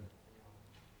for them,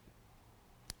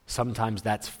 sometimes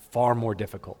that's far more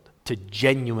difficult, to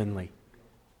genuinely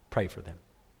pray for them.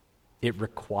 It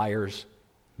requires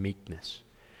meekness.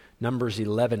 Numbers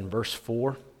 11, verse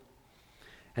 4.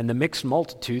 And the mixed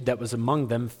multitude that was among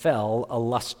them fell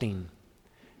a-lusting.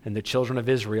 And the children of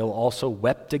Israel also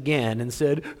wept again and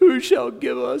said, "Who shall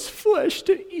give us flesh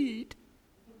to eat?"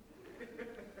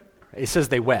 It says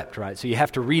they wept, right? So you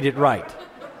have to read it right.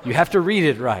 You have to read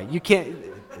it right. You can't,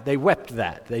 they wept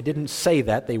that. They didn't say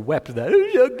that, they wept that.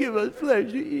 "Who shall give us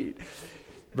flesh to eat?"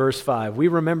 Verse 5, "We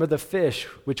remember the fish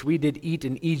which we did eat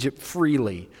in Egypt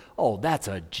freely." Oh, that's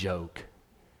a joke.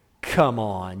 Come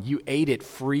on, you ate it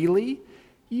freely?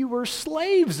 You were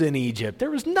slaves in Egypt. There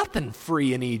was nothing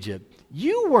free in Egypt.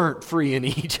 You weren't free in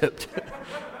Egypt.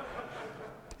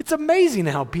 It's amazing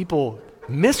how people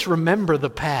misremember the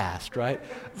past, right?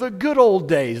 The good old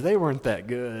days, they weren't that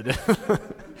good.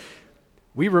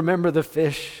 "We remember the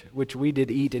fish which we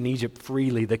did eat in Egypt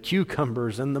freely, the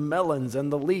cucumbers and the melons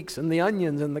and the leeks and the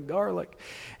onions and the garlic.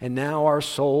 And now our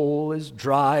soul is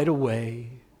dried away,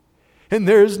 and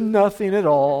there's nothing at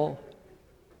all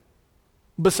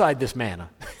beside this manna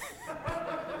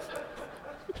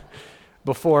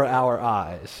before our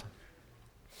eyes."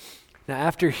 Now,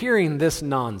 after hearing this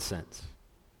nonsense,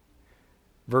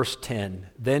 verse 10,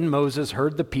 "Then Moses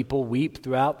heard the people weep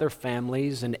throughout their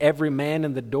families, and every man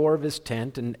in the door of his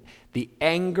tent, and the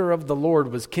anger of the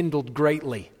Lord was kindled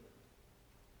greatly.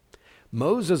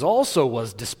 Moses also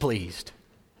was displeased."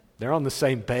 They're on the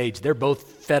same page. They're both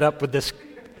fed up with this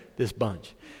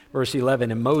bunch. Verse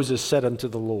 11, "And Moses said unto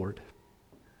the Lord,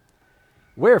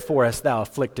 Wherefore hast thou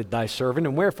afflicted thy servant,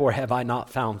 and wherefore have I not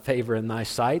found favor in thy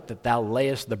sight, that thou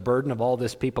layest the burden of all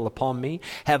this people upon me?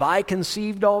 Have I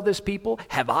conceived all this people?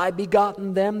 Have I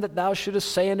begotten them, that thou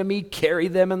shouldest say unto me, Carry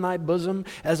them in thy bosom,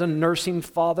 as a nursing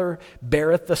father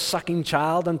beareth the sucking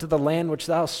child unto the land which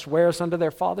thou swearest unto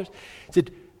their fathers?" He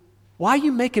said, "Why are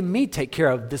you making me take care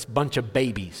of this bunch of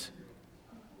babies?"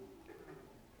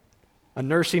 A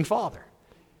nursing father.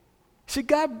 He said,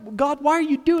 God, why are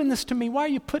you doing this to me? Why are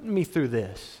you putting me through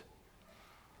this?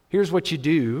 Here's what you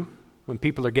do when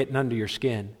people are getting under your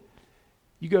skin.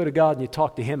 You go to God and you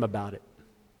talk to Him about it.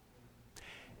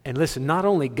 And listen, not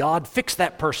only God, fix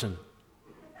that person.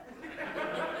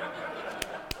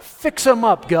 Fix them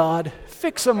up, God.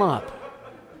 Fix them up.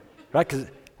 Right? Because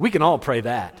we can all pray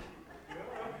that.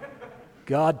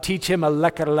 God, teach him a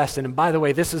lesson. And by the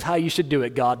way, this is how you should do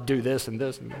it. God, do this and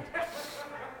this and this.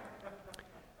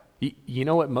 You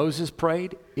know what Moses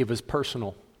prayed? It was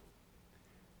personal.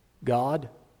 God,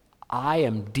 I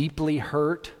am deeply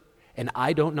hurt, and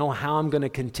I don't know how I'm going to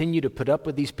continue to put up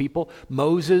with these people.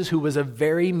 Moses, who was a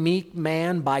very meek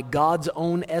man by God's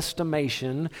own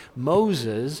estimation,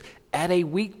 Moses, at a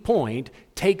weak point,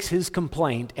 takes his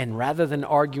complaint, and rather than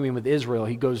arguing with Israel,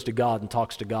 he goes to God and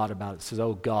talks to God about it. Says,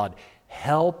 "Oh God,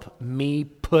 help me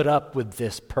put up with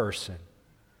this person."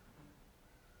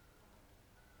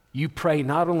 You pray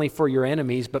not only for your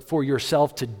enemies, but for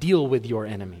yourself to deal with your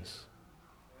enemies.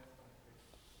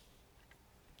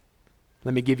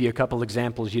 Let me give you a couple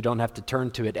examples. You don't have to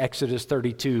turn to it. Exodus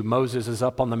 32, Moses is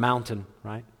up on the mountain,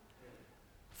 right?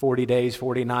 40 days,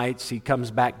 40 nights. He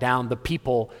comes back down. The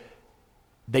people,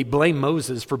 they blame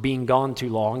Moses for being gone too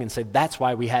long and said, that's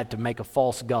why we had to make a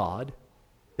false god,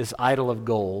 this idol of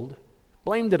gold.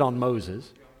 Blamed it on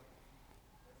Moses.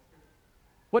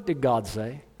 What did God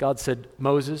say? God said,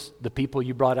 Moses, the people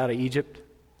you brought out of Egypt,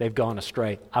 they've gone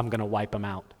astray. I'm going to wipe them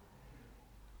out.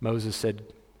 Moses said,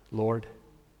 Lord,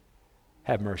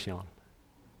 have mercy on them.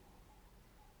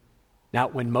 Now,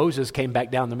 when Moses came back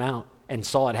down the mount and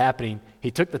saw it happening,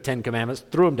 he took the 10 Commandments,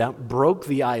 threw them down, broke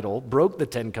the idol, broke the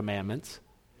 10 Commandments.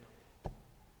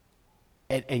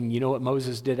 And you know what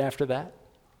Moses did after that?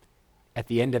 At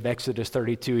the end of Exodus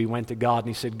 32, he went to God and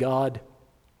he said, God,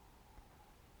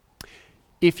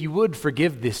 if you would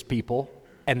forgive this people,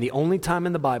 and the only time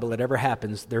in the Bible it ever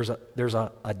happens, there's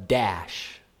a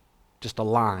dash, just a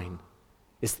line.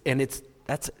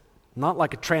 That's not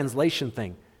like a translation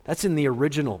thing. That's in the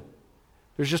original.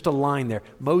 There's just a line there.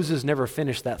 Moses never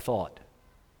finished that thought.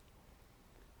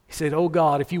 He said, oh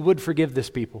God, if you would forgive this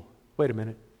people. Wait a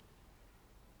minute.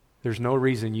 There's no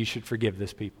reason you should forgive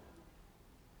this people.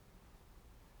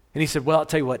 And he said, well, I'll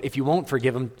tell you what, if you won't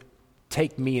forgive them,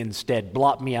 take me instead.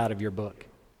 Blot me out of your book.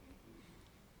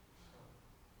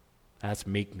 That's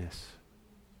meekness.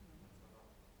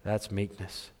 That's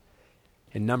meekness.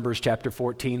 In Numbers chapter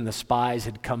 14, the spies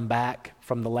had come back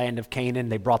from the land of Canaan.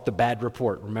 They brought the bad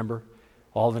report, remember?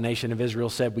 All the nation of Israel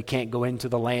said, we can't go into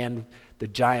the land. The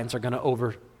giants are going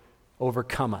to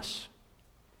overcome us.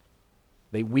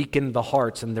 They weakened the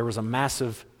hearts, and there was a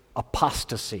massive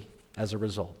apostasy as a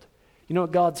result. You know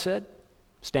what God said?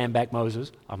 Stand back,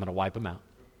 Moses. I'm going to wipe them out.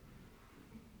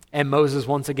 And Moses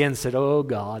once again said, oh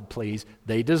God, please,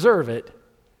 they deserve it.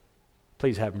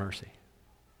 Please have mercy.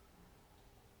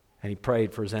 And he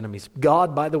prayed for his enemies.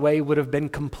 God, by the way, would have been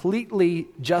completely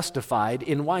justified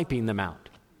in wiping them out.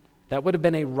 That would have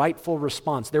been a rightful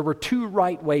response. There were two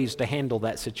right ways to handle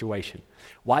that situation.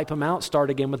 Wipe them out, start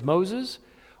again with Moses,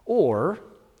 or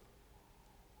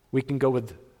we can go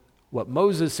with what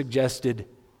Moses suggested,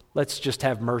 let's just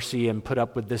have mercy and put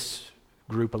up with this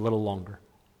group a little longer.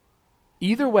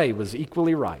 Either way was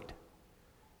equally right.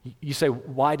 You say,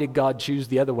 why did God choose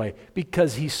the other way?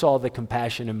 Because he saw the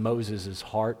compassion in Moses'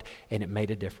 heart and it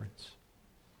made a difference.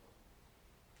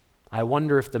 I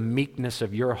wonder if the meekness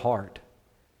of your heart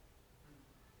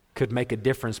could make a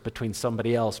difference between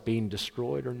somebody else being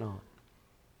destroyed or not.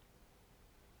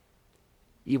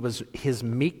 It was his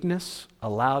meekness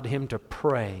allowed him to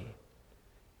pray,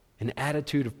 an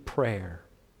attitude of prayer.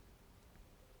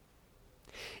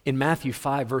 In Matthew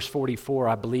 5, verse 44,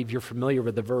 I believe you're familiar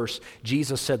with the verse,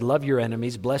 Jesus said, love your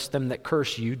enemies, bless them that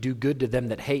curse you, do good to them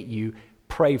that hate you,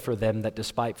 pray for them that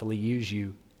despitefully use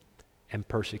you and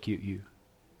persecute you.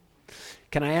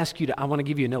 Can I ask you I want to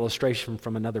give you an illustration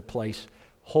from another place.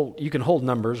 You can hold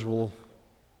numbers.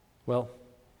 Well,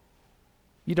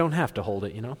 you don't have to hold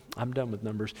it, I'm done with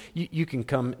numbers. You can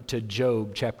come to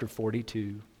Job chapter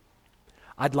 42.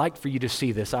 I'd like for you to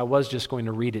see this. I was just going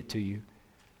to read it to you,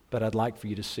 but I'd like for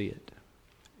you to see it.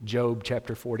 Job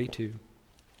chapter 42.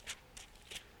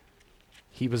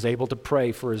 He was able to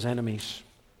pray for his enemies.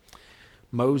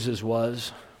 Moses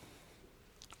was.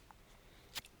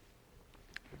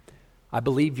 I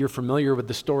believe you're familiar with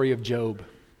the story of Job.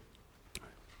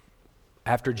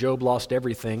 After Job lost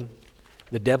everything,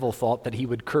 the devil thought that he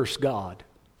would curse God.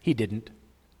 He didn't.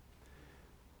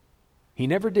 He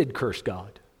never did curse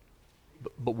God.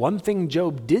 But one thing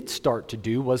Job did start to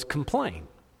do was complain.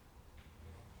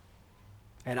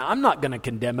 And I'm not going to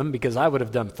condemn him because I would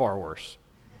have done far worse.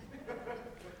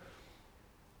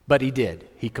 But he did.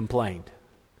 He complained.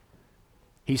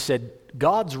 He said,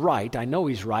 God's right. I know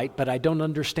he's right, but I don't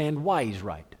understand why he's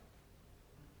right.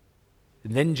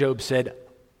 And then Job said,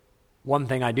 one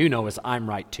thing I do know is I'm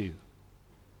right too.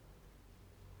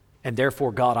 And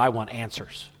therefore, God, I want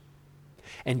answers.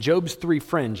 And Job's three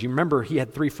friends, you remember he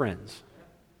had three friends,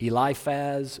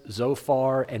 Eliphaz,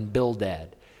 Zophar, and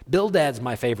Bildad. Bildad's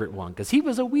my favorite one because he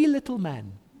was a wee little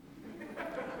man.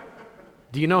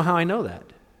 Do you know how I know that?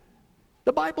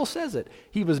 The Bible says it.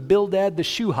 He was Bildad the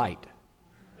Shuhite.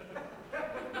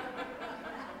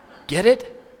 Get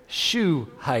it?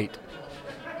 Shuhite.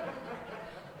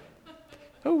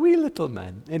 A wee little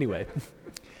man. Anyway,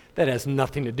 that has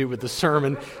nothing to do with the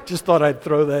sermon. Just thought I'd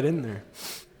throw that in there.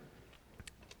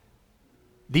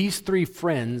 These three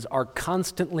friends are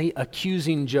constantly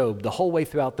accusing Job the whole way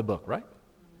throughout the book, right?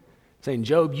 Saying,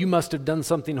 Job, you must have done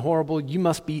something horrible. You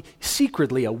must be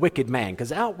secretly a wicked man,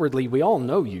 because outwardly we all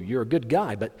know you. You're a good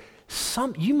guy, but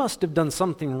you must have done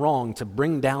something wrong to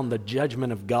bring down the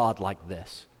judgment of God like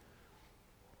this.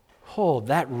 Oh,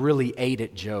 that really ate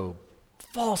at Job.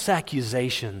 False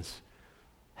accusations.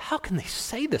 How can they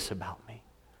say this about me?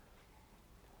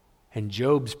 And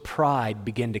Job's pride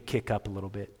began to kick up a little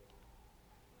bit.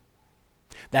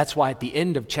 That's why at the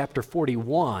end of chapter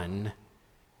 41,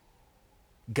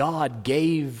 God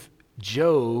gave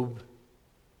Job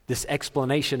this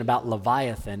explanation about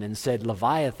Leviathan and said,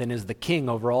 Leviathan is the king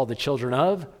over all the children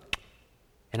of,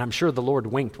 and I'm sure the Lord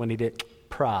winked when he did,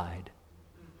 pride.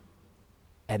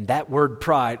 And that word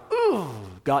pride,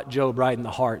 got Job right in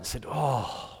the heart and said,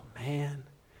 oh, man,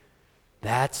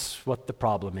 that's what the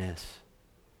problem is.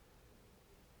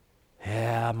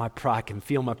 Yeah, my pride, I can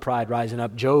feel my pride rising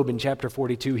up. Job in chapter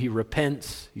 42, he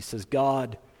repents. He says,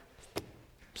 God,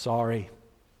 sorry.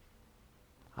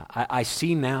 I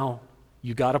see now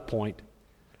you got a point.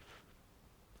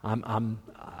 I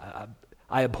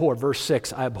abhor, verse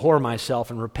 6, I abhor myself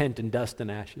and repent in dust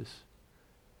and ashes.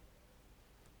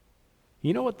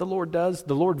 You know what the Lord does?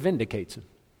 The Lord vindicates him.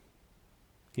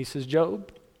 He says,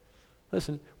 Job,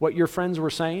 listen, what your friends were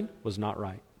saying was not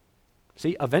right.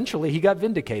 See, eventually he got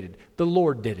vindicated. The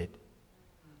Lord did it.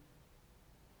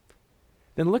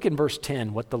 Then look in verse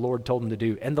 10, what the Lord told him to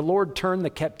do. And the Lord turned the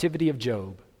captivity of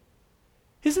Job.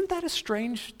 Isn't that a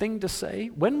strange thing to say?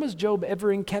 When was Job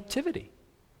ever in captivity?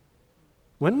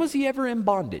 When was he ever in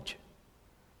bondage?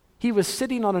 He was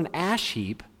sitting on an ash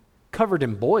heap, covered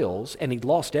in boils, and he'd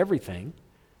lost everything.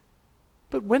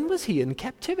 But when was he in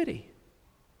captivity?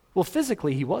 Well,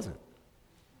 physically he wasn't.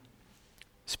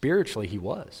 Spiritually he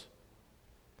was.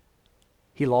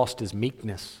 He lost his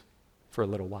meekness for a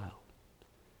little while.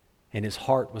 And his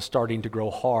heart was starting to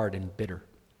grow hard and bitter.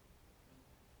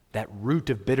 That root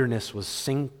of bitterness was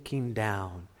sinking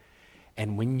down.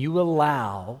 And when you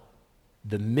allow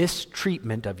the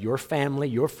mistreatment of your family,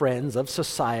 your friends, of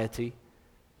society,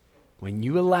 When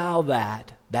you allow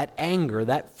that anger,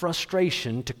 that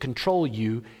frustration to control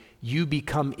you, you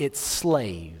become its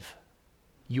slave.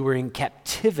 You are in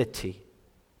captivity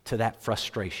to that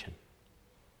frustration.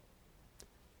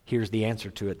 Here's the answer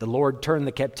to it. The Lord turned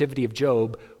the captivity of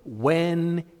Job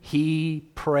when he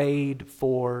prayed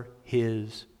for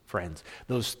his friends.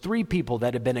 Those 3 people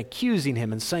that had been accusing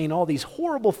him and saying all these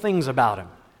horrible things about him.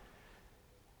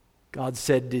 God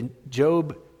said to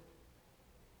Job,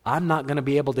 I'm not going to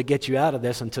be able to get you out of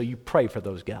this until you pray for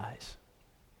those guys.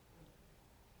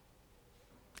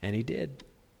 And he did.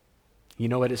 You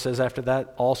know what it says after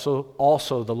that?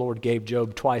 Also the Lord gave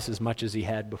Job twice as much as he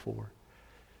had before.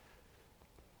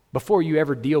 Before you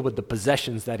ever deal with the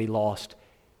possessions that he lost,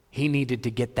 he needed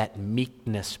to get that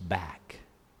meekness back.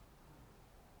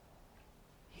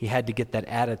 He had to get that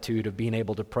attitude of being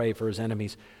able to pray for his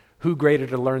enemies. Who greater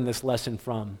to learn this lesson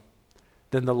from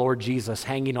than the Lord Jesus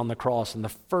hanging on the cross? And the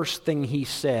first thing he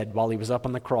said while he was up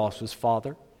on the cross was,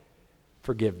 Father,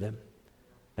 forgive them.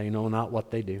 They know not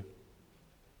what they do.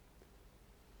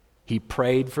 He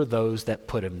prayed for those that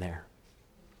put him there.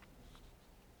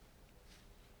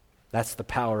 That's the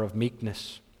power of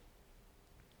meekness.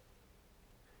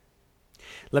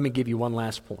 Let me give you one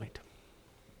last point.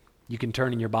 You can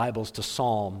turn in your Bibles to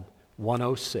Psalm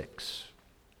 106.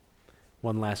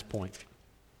 One last point.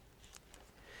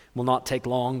 Will not take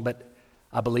long, but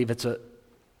I believe it's a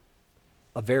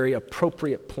very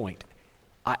appropriate point.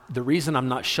 The reason I'm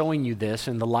not showing you this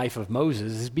in the life of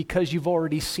Moses is because you've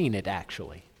already seen it,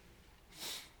 actually.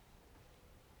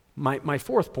 My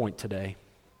fourth point today,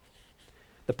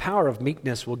 the power of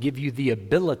meekness will give you the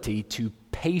ability to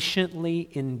patiently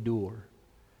endure.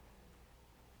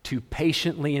 To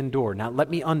patiently endure. Now, let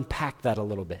me unpack that a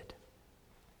little bit.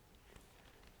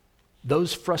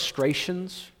 Those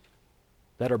frustrations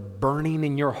that are burning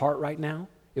in your heart right now,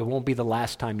 it won't be the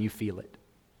last time you feel it.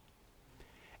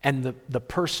 And the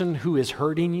person who is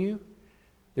hurting you,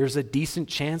 there's a decent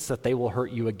chance that they will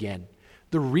hurt you again.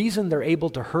 The reason they're able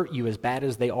to hurt you as bad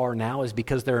as they are now is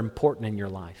because they're important in your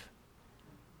life.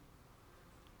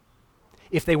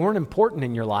 If they weren't important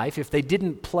in your life, if they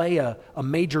didn't play a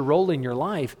major role in your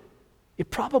life, it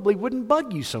probably wouldn't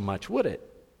bug you so much, would it?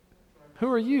 Who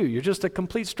are you? You're just a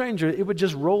complete stranger. It would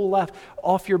just roll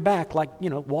off your back like,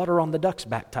 water on the duck's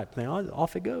back type thing.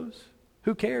 Off it goes.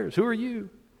 Who cares? Who are you?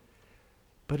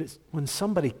 But it's when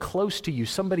somebody close to you,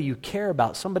 somebody you care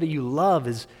about, somebody you love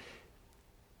is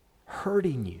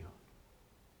hurting you.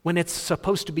 When it's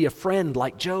supposed to be a friend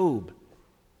like Job,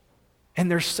 and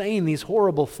they're saying these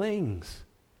horrible things.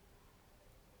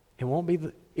 It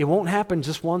won't happen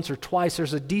just once or twice.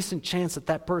 There's a decent chance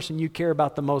that person you care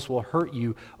about the most will hurt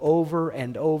you over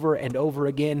and over and over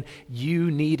again. You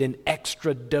need an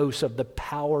extra dose of the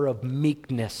power of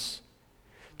meekness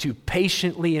to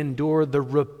patiently endure the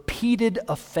repeated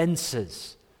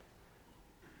offenses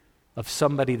of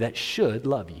somebody that should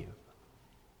love you.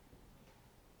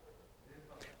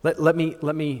 Let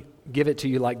me give it to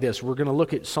you like this. We're going to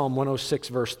look at Psalm 106,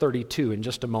 verse 32 in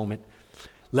just a moment.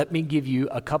 Let me give you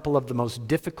a couple of the most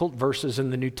difficult verses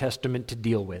in the New Testament to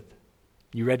deal with.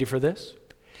 You ready for this?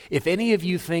 If any of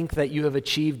you think that you have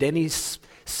achieved any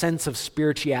sense of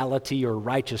spirituality or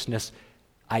righteousness,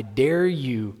 I dare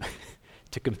you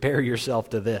to compare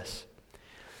yourself to this.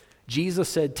 Jesus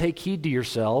said, take heed to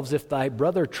yourselves if thy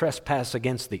brother trespass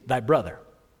against thee.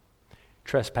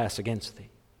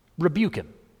 Rebuke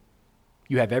him.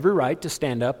 You have every right to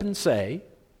stand up and say,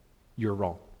 you're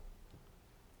wrong.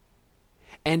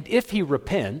 And if he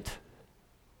repent,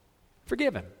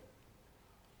 forgive him.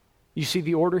 You see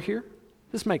the order here?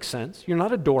 This makes sense. You're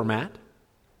not a doormat.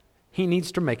 He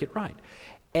needs to make it right.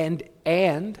 And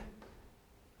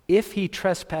if he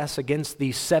trespass against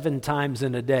thee 7 times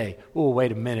in a day,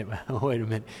 wait a minute.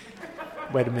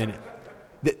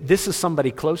 This is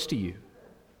somebody close to you.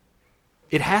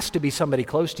 It has to be somebody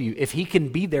close to you. If he can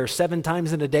be there 7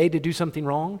 times in a day to do something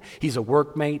wrong, he's a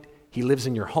workmate, he lives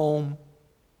in your home,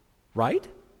 right?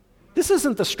 This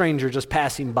isn't the stranger just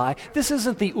passing by. This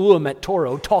isn't the Ulam at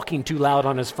Toro talking too loud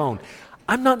on his phone.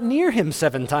 I'm not near him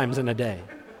 7 times in a day.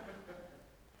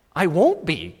 I won't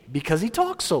be because he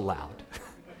talks so loud.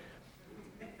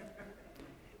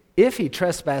 If he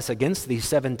trespass against thee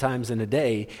 7 times in a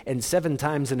day, and 7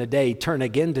 times in a day turn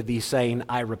again to thee saying,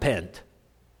 I repent.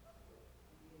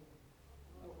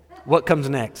 What comes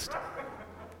next?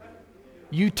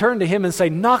 You turn to him and say,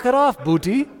 knock it off,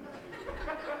 booty.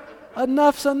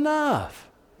 Enough's enough.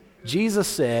 Jesus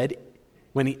said,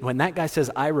 when that guy says,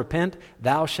 I repent,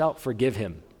 thou shalt forgive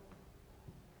him.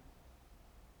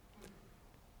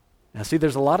 Now see,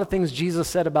 there's a lot of things Jesus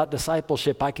said about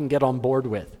discipleship I can get on board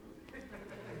with.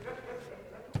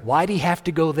 Why'd he have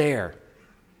to go there?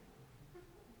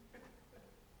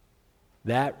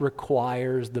 That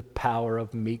requires the power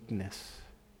of meekness.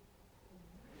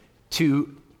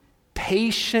 To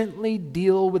patiently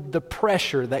deal with the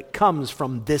pressure that comes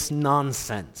from this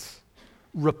nonsense,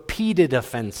 repeated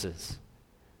offenses.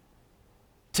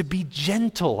 To be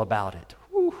gentle about it.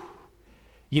 Whew.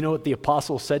 You know what the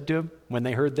apostles said to him when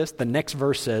they heard this? The next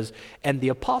verse says, and the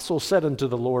apostles said unto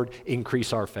the Lord,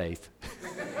 increase our faith.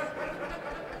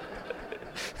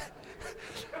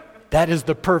 That is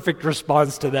the perfect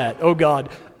response to that. Oh God,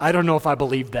 I don't know if I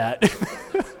believe that.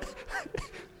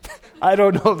 I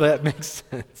don't know if that makes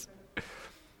sense.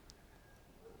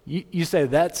 You say,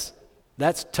 that's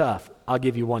tough. I'll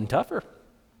give you one tougher.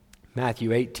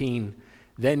 Matthew 18,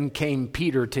 then came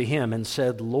Peter to him and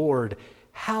said, Lord,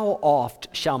 how oft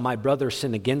shall my brother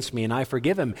sin against me and I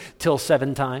forgive him? Till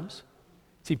 7 times?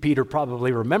 See, Peter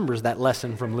probably remembers that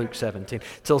lesson from Luke 17.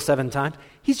 Till 7 times?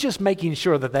 He's just making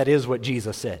sure that is what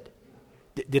Jesus said.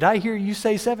 Did I hear you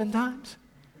say 7 times?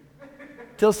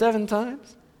 Till 7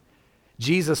 times?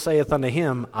 Jesus saith unto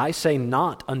him, I say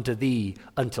not unto thee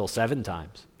until 7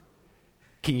 times.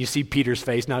 Can you see Peter's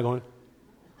face now going?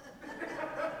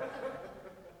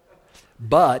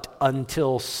 But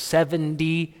until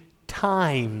 70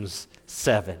 times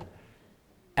 7.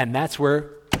 And that's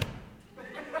where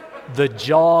the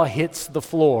jaw hits the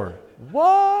floor. What?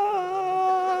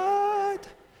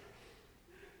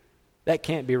 That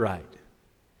can't be right.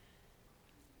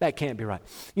 That can't be right.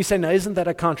 You say, now isn't that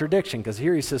a contradiction? Because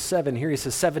here he says 7, here he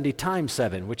says 70 times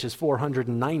 7, which is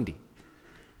 490.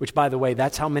 Which, by the way,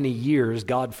 that's how many years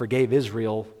God forgave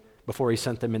Israel before he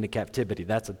sent them into captivity.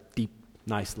 That's a deep,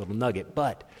 nice little nugget.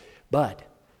 But,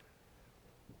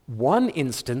 one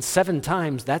instance, 7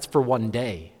 times, that's for one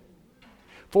day.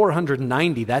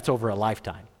 490, that's over a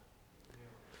lifetime.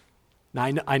 Now,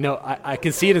 I know, I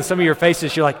can see it in some of your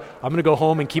faces. You're like, I'm going to go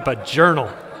home and keep a journal,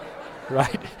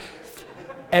 right?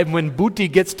 And when Booty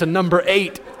gets to number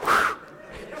 8,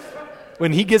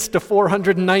 when he gets to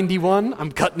 491, I'm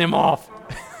cutting him off.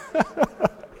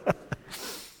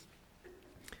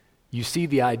 You see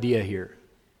the idea here.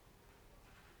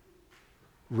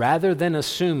 Rather than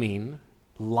assuming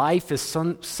life is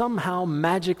somehow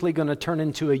magically going to turn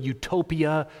into a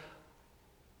utopia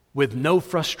with no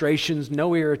frustrations,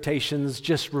 no irritations,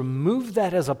 just remove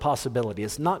that as a possibility.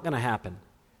 It's not going to happen.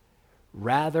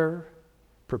 Rather,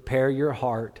 prepare your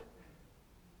heart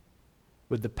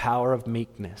with the power of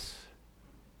meekness.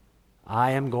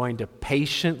 I am going to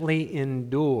patiently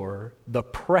endure the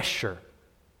pressure,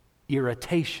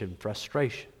 irritation,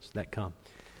 frustrations that come.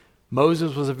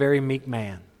 Moses was a very meek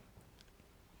man,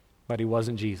 but he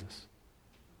wasn't Jesus.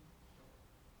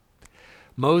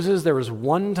 Moses, there was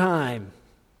one time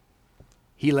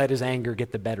he let his anger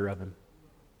get the better of him.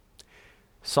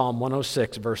 Psalm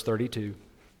 106, verse 32.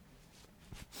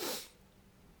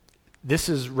 This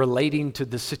is relating to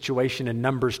the situation in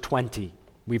Numbers 20.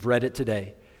 We've read it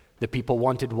today. The people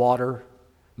wanted water.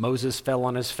 Moses fell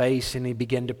on his face and he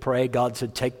began to pray. God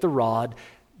said, take the rod,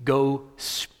 go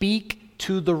speak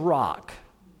to the rock.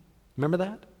 Remember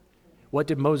that? What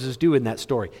did Moses do in that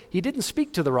story? He didn't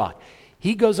speak to the rock.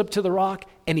 He goes up to the rock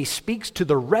and he speaks to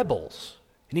the rebels.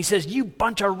 And he says, you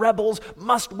bunch of rebels,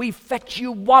 must we fetch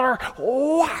you water?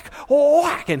 Whack,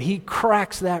 whack. And he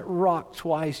cracks that rock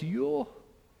twice.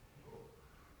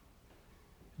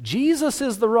 Jesus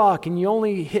is the rock and you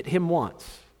only hit him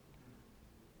once.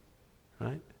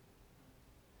 Right?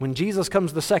 When Jesus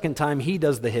comes the second time, he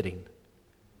does the hitting.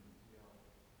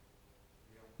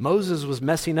 Moses was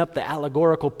messing up the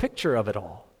allegorical picture of it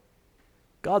all.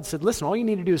 God said, listen, all you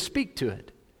need to do is speak to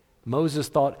it. Moses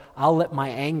thought, I'll let my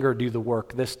anger do the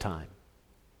work this time.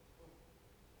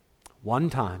 One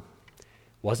time,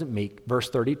 wasn't meek, verse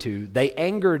 32, they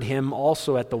angered him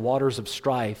also at the waters of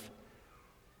strife,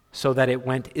 so that it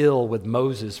went ill with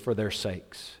Moses for their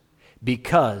sakes,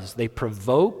 because they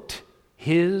provoked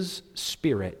his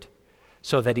spirit,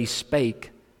 so that he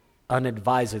spake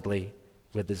unadvisedly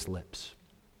with his lips.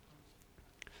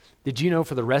 Did you know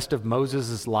for the rest of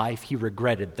Moses' life, he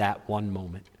regretted that one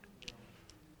moment?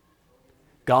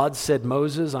 God said,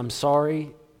 Moses, I'm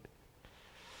sorry.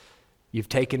 You've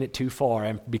taken it too far,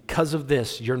 and because of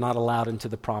this, you're not allowed into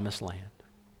the promised land.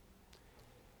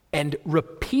 And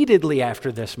repeatedly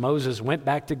after this, Moses went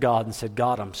back to God and said,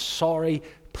 God, I'm sorry.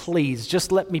 Please,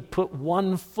 just let me put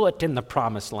one foot in the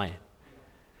promised land.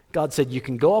 God said, you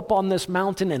can go up on this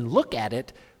mountain and look at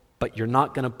it, but you're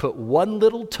not going to put one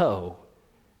little toe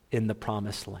in the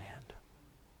promised land.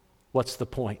 What's the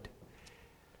point?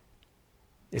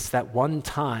 It's that one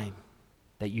time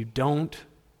that you don't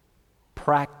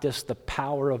practice the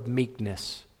power of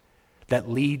meekness, that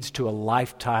leads to a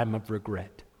lifetime of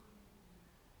regret.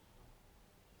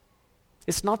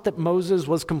 It's not that Moses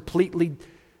was completely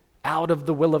out of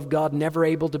the will of God, never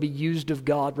able to be used of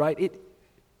God, right? It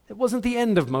wasn't the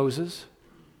end of Moses,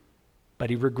 but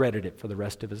he regretted it for the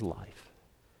rest of his life.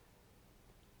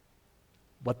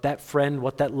 What that friend,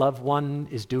 what that loved one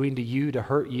is doing to you to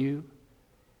hurt you,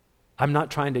 I'm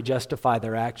not trying to justify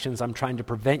their actions. I'm trying to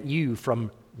prevent you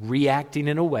from reacting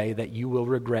in a way that you will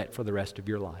regret for the rest of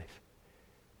your life.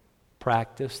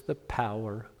 Practice the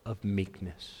power of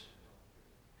meekness.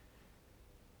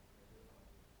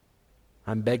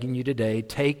 I'm begging you today,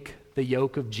 take the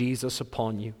yoke of Jesus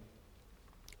upon you.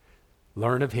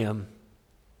 Learn of him.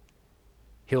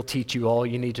 He'll teach you all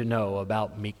you need to know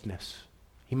about meekness.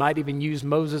 He might even use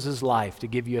Moses' life to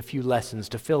give you a few lessons,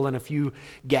 to fill in a few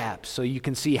gaps so you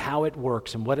can see how it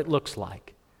works and what it looks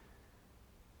like.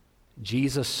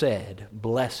 Jesus said,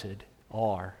 "Blessed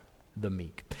are the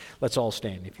meek." Let's all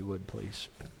stand, if you would, please.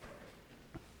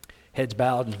 Heads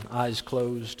bowed and eyes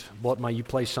closed. Walt, might you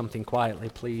play something quietly,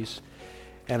 please?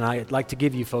 And I'd like to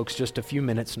give you folks just a few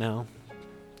minutes now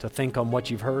to think on what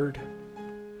you've heard.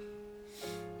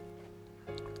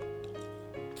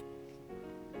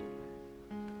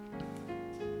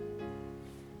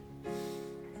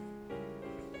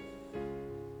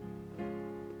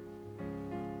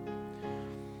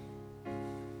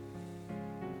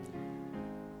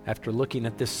 After looking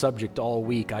at this subject all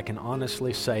week, I can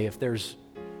honestly say if there's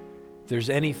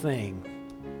anything,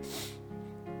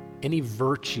 any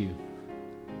virtue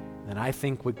that I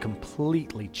think would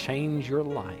completely change your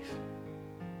life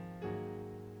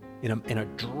in a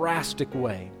drastic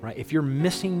way, right? If you're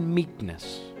missing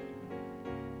meekness,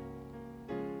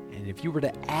 and if you were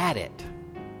to add it,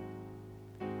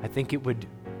 I think it would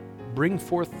bring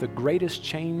forth the greatest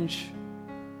change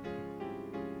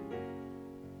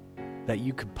that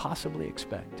you could possibly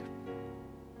expect.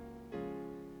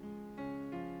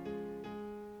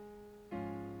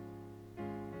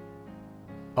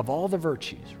 Of all the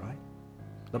virtues, right?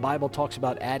 The Bible talks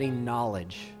about adding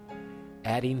knowledge,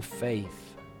 adding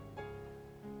faith,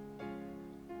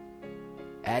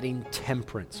 adding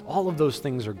temperance. All of those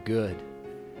things are good.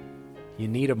 You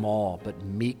need them all, but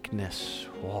meekness,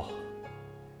 oh,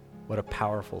 what a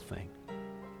powerful thing.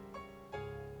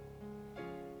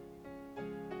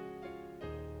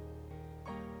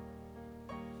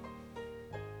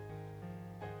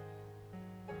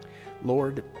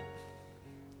 Lord,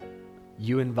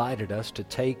 you invited us to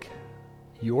take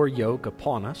your yoke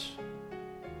upon us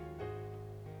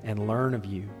and learn of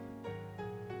you.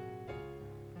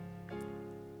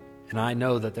 And I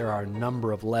know that there are a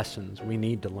number of lessons we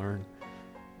need to learn.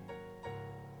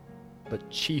 But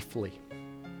chiefly,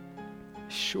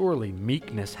 surely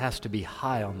meekness has to be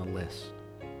high on the list.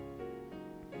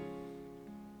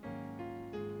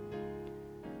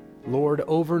 Lord,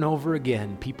 over and over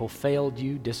again, people failed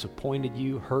you, disappointed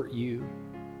you, hurt you.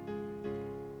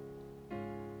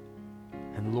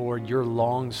 And Lord, your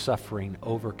long suffering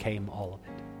overcame all of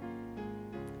it.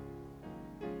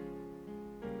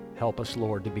 Help us,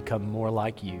 Lord, to become more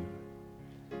like you.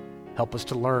 Help us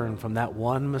to learn from that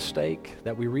one mistake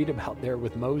that we read about there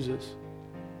with Moses.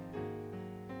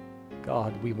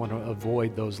 God, we want to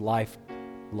avoid those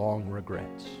lifelong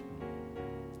regrets.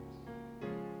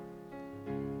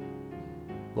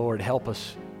 Lord, help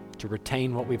us to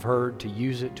retain what we've heard, to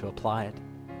use it, to apply it.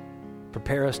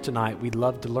 Prepare us tonight. We'd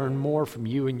love to learn more from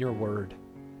you and your word.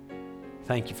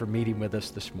 Thank you for meeting with us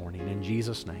this morning. In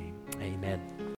Jesus' name, amen.